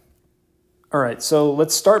out. All right, so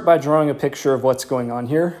let's start by drawing a picture of what's going on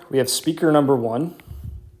here. We have speaker number 1,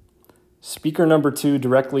 speaker number 2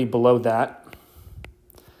 directly below that,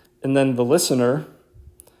 and then the listener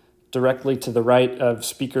directly to the right of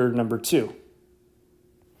speaker number 2.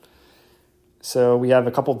 So we have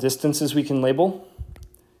a couple distances we can label.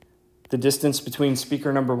 The distance between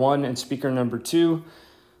speaker number 1 and speaker number 2,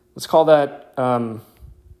 let's call that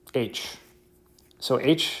h. So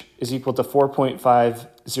h is equal to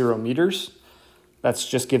 4.50 meters. That's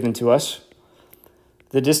just given to us.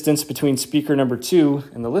 The distance between speaker number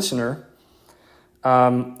 2 and the listener,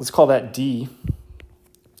 let's call that d.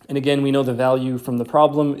 And again, we know the value from the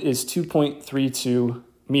problem is 2.32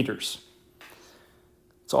 meters.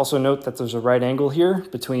 Let's also note that there's a right angle here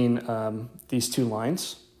between these two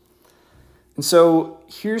lines. And so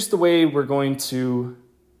here's the way we're going to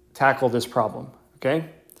tackle this problem, okay?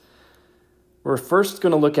 We're first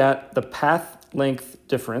going to look at the path length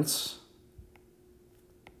difference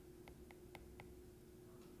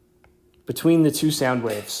between the two sound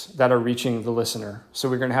waves that are reaching the listener. So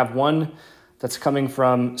we're going to have one that's coming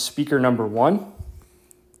from speaker number 1.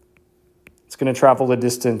 It's going to travel a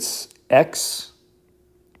distance x,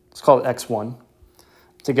 let's call it x1,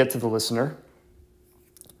 to get to the listener.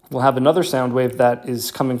 We'll have another sound wave that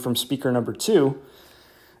is coming from speaker number 2,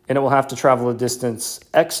 and it will have to travel a distance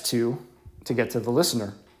x2 to get to the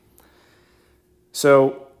listener.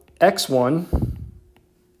 So x1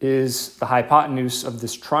 is the hypotenuse of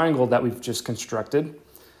this triangle that we've just constructed.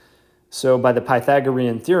 So by the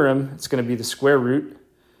Pythagorean theorem, it's going to be the square root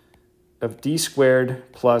of d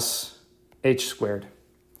squared plus h squared,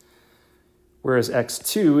 whereas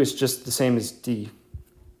x2 is just the same as d.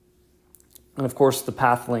 And of course, the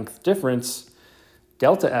path length difference,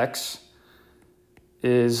 delta x,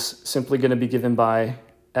 is simply going to be given by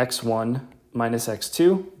x1 minus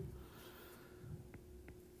x2,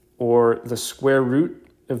 or the square root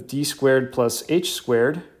of d squared plus h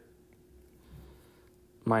squared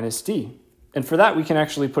minus d. And for that, we can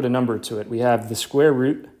actually put a number to it. We have the square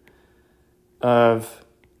root of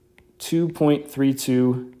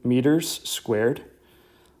 2.32 meters squared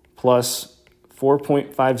plus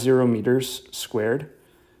 4.50 meters squared.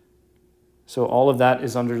 So all of that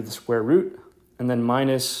is under the square root, and then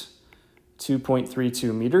minus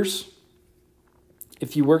 2.32 meters.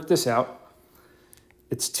 If you work this out,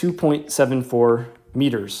 it's 2.74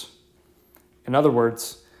 meters. In other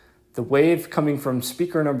words, the wave coming from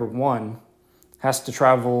speaker number 1 has to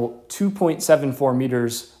travel 2.74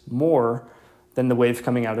 meters more than the wave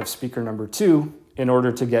coming out of speaker number 2 in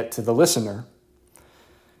order to get to the listener.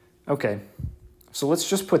 Okay, so let's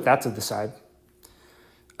just put that to the side.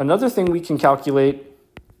 Another thing we can calculate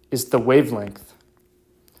is the wavelength.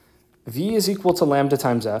 V is equal to lambda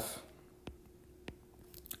times f,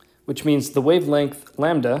 which means the wavelength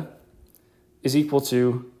lambda is equal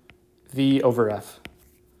to v over f.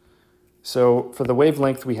 So for the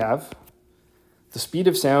wavelength we have the speed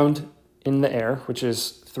of sound in the air, which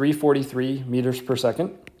is 343 meters per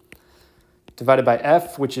second, divided by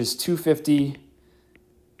f, which is 250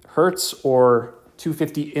 hertz or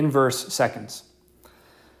 250 inverse seconds.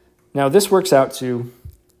 Now this works out to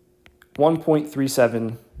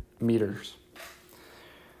 1.37 meters.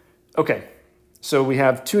 Okay, so we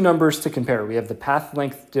have two numbers to compare. We have the path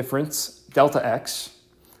length difference, delta x,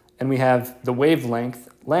 and we have the wavelength,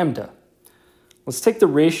 lambda. Let's take the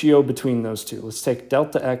ratio between those two. Let's take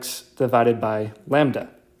delta x divided by lambda.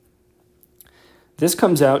 This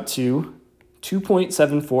comes out to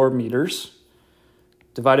 2.74 meters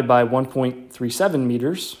divided by 1.37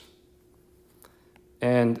 meters,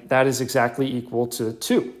 and that is exactly equal to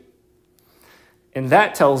 2. And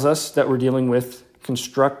that tells us that we're dealing with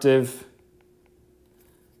constructive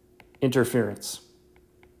interference.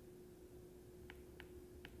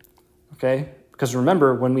 Okay? Because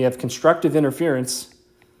remember, when we have constructive interference,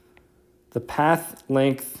 the path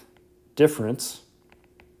length difference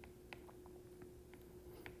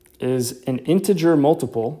is an integer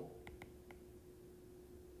multiple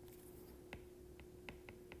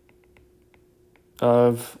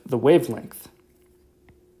of the wavelength.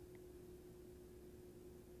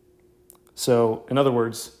 So, in other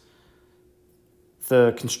words,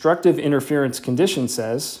 the constructive interference condition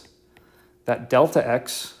says that delta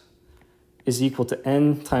x is equal to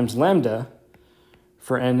n times lambda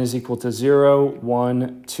for n is equal to 0,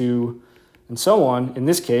 1, 2, and so on. In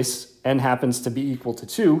this case, n happens to be equal to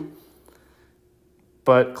 2,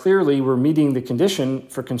 but clearly we're meeting the condition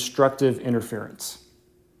for constructive interference.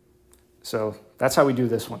 So that's how we do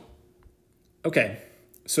this one. Okay,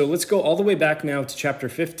 so let's go all the way back now to chapter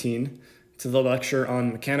 15, to the lecture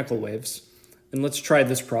on mechanical waves, and let's try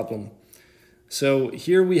this problem. So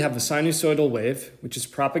here we have a sinusoidal wave, which is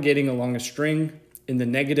propagating along a string in the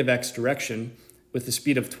negative x direction with a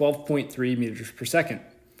speed of 12.3 meters per second.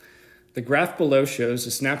 The graph below shows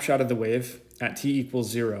a snapshot of the wave at t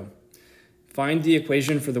equals 0. Find the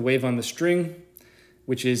equation for the wave on the string,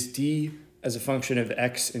 which is d as a function of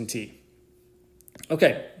x and t.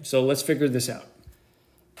 Okay, so let's figure this out.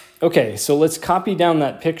 Okay, so let's copy down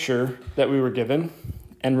that picture that we were given,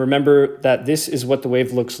 and remember that this is what the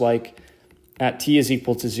wave looks like at t is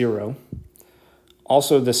equal to 0.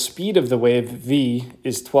 Also, the speed of the wave, v,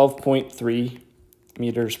 is 12.3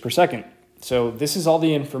 meters per second. So this is all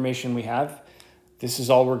the information we have. This is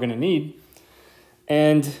all we're going to need.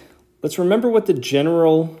 And let's remember what the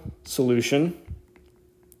general solution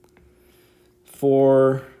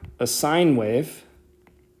for a sine wave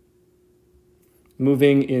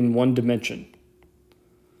moving in one dimension.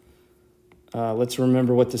 Let's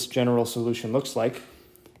remember what this general solution looks like.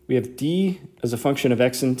 We have d as a function of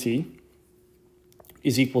x and t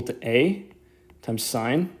is equal to a times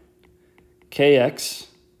sine kx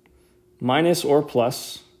minus or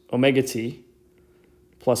plus omega t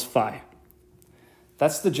plus phi.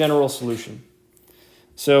 That's the general solution.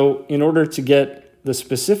 So in order to get the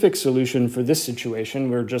specific solution for this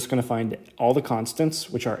situation, we're just going to find all the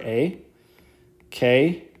constants, which are a,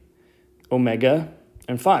 k, omega,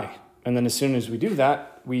 and phi. And then as soon as we do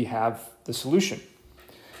that, we have the solution.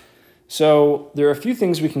 So there are a few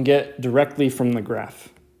things we can get directly from the graph.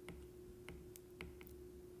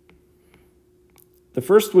 The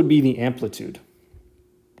first would be the amplitude.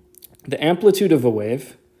 The amplitude of a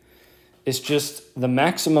wave is just the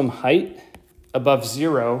maximum height above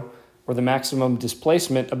 0 or the maximum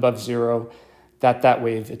displacement above 0 that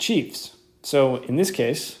wave achieves. So in this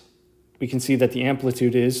case, we can see that the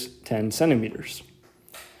amplitude is 10 centimeters.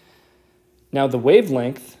 Now the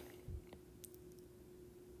wavelength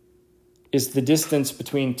is the distance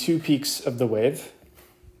between two peaks of the wave.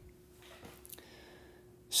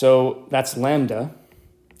 So that's lambda.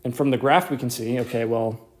 And from the graph we can see, okay,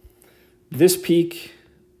 well, this peak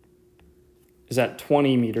is at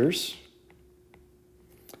 20 meters.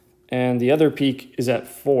 And the other peak is at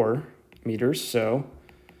 4 meters. So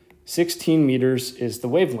 16 meters is the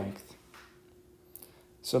wavelength.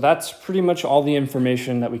 So that's pretty much all the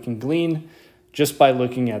information that we can glean just by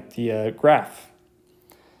looking at the graph.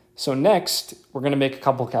 So next, we're going to make a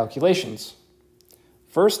couple calculations.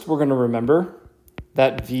 First, we're going to remember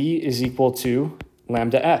that v is equal to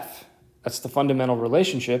lambda f. That's the fundamental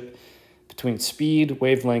relationship between speed,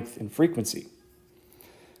 wavelength, and frequency.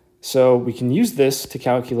 So we can use this to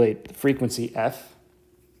calculate the frequency f.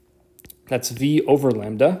 That's v over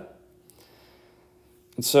lambda.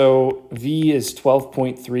 And so v is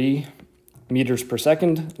 12.3 meters per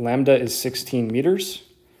second. Lambda is 16 meters.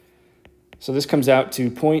 So this comes out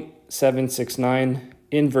to 0.769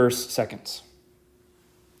 inverse seconds.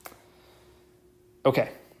 Okay,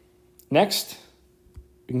 next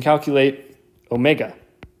we can calculate omega.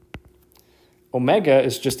 Omega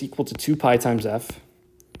is just equal to 2 pi times f.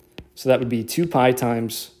 So that would be 2 pi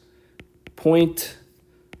times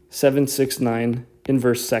 0.769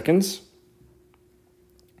 inverse seconds,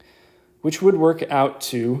 which would work out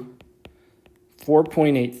to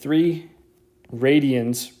 4.83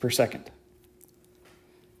 radians per second.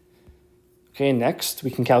 Okay, next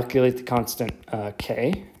we can calculate the constant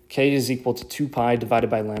k. K is equal to 2 pi divided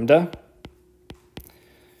by lambda.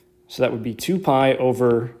 So that would be 2 pi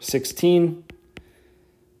over 16,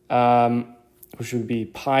 which would be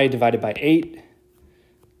pi divided by 8,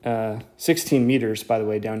 16 meters, by the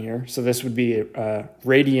way, down here. So this would be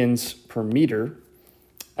radians per meter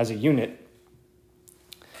as a unit.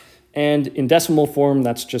 And in decimal form,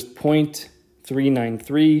 that's just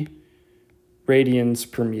 0.393 radians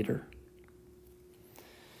per meter.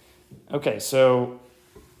 Okay, so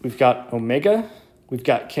we've got omega, we've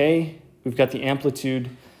got k, we've got the amplitude.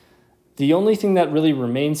 The only thing that really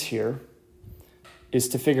remains here is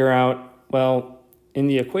to figure out, well, in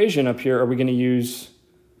the equation up here, are we going to use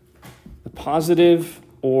the positive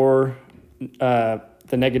or the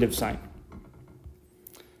negative sign?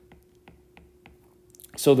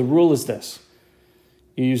 So the rule is this.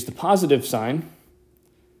 You use the positive sign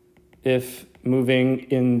if moving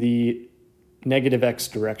in the negative x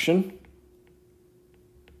direction.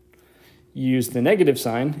 You use the negative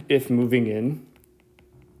sign if moving in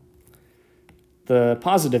the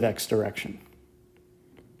positive x direction.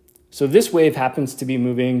 So this wave happens to be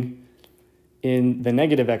moving in the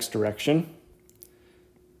negative x direction.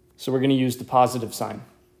 So we're going to use the positive sign.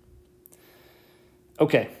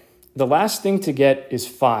 Okay, The last thing to get is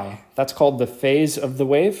phi. That's called the phase of the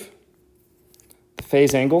wave, the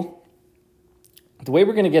phase angle. The way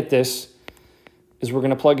we're going to get this is we're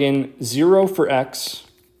going to plug in 0 for x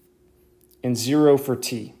and 0 for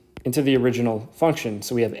t into the original function.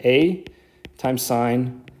 So we have a times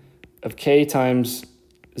sine of k times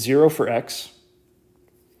 0 for x.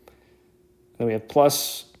 Then we have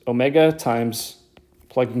plus omega times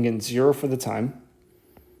plugging in 0 for the time.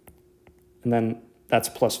 And then that's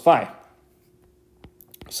plus phi.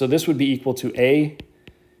 So this would be equal to a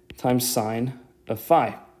times sine of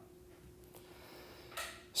phi.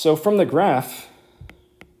 So from the graph,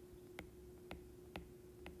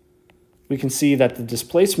 we can see that the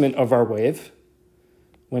displacement of our wave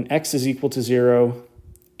when x is equal to 0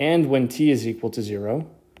 and when t is equal to 0,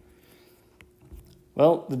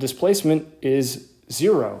 well, the displacement is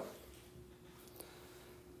 0.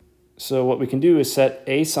 So what we can do is set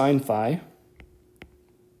a sine phi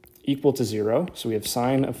equal to 0. So we have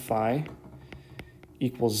sine of phi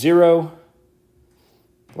equals 0.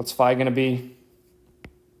 What's phi going to be?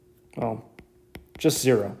 Well, just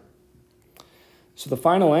 0. So the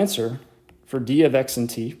final answer for d of x and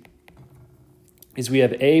t is we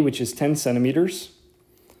have a, which is 10 centimeters,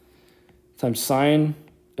 times sine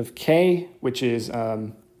of k, which is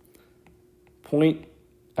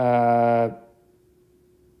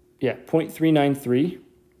 0.393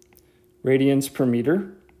 radians per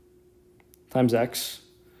meter, times x,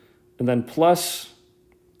 and then plus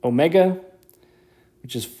omega,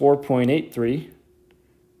 which is 4.83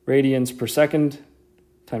 radians per second,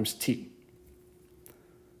 times t.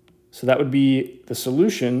 So that would be the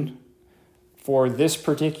solution for this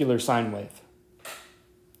particular sine wave.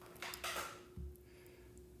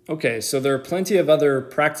 Okay, so there are plenty of other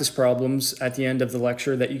practice problems at the end of the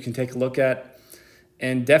lecture that you can take a look at,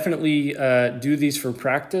 and definitely do these for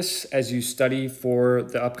practice as you study for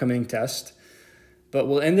the upcoming test. But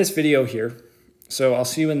we'll end this video here. So I'll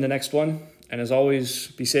see you in the next one. And as always,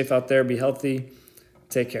 be safe out there, be healthy,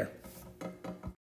 take care.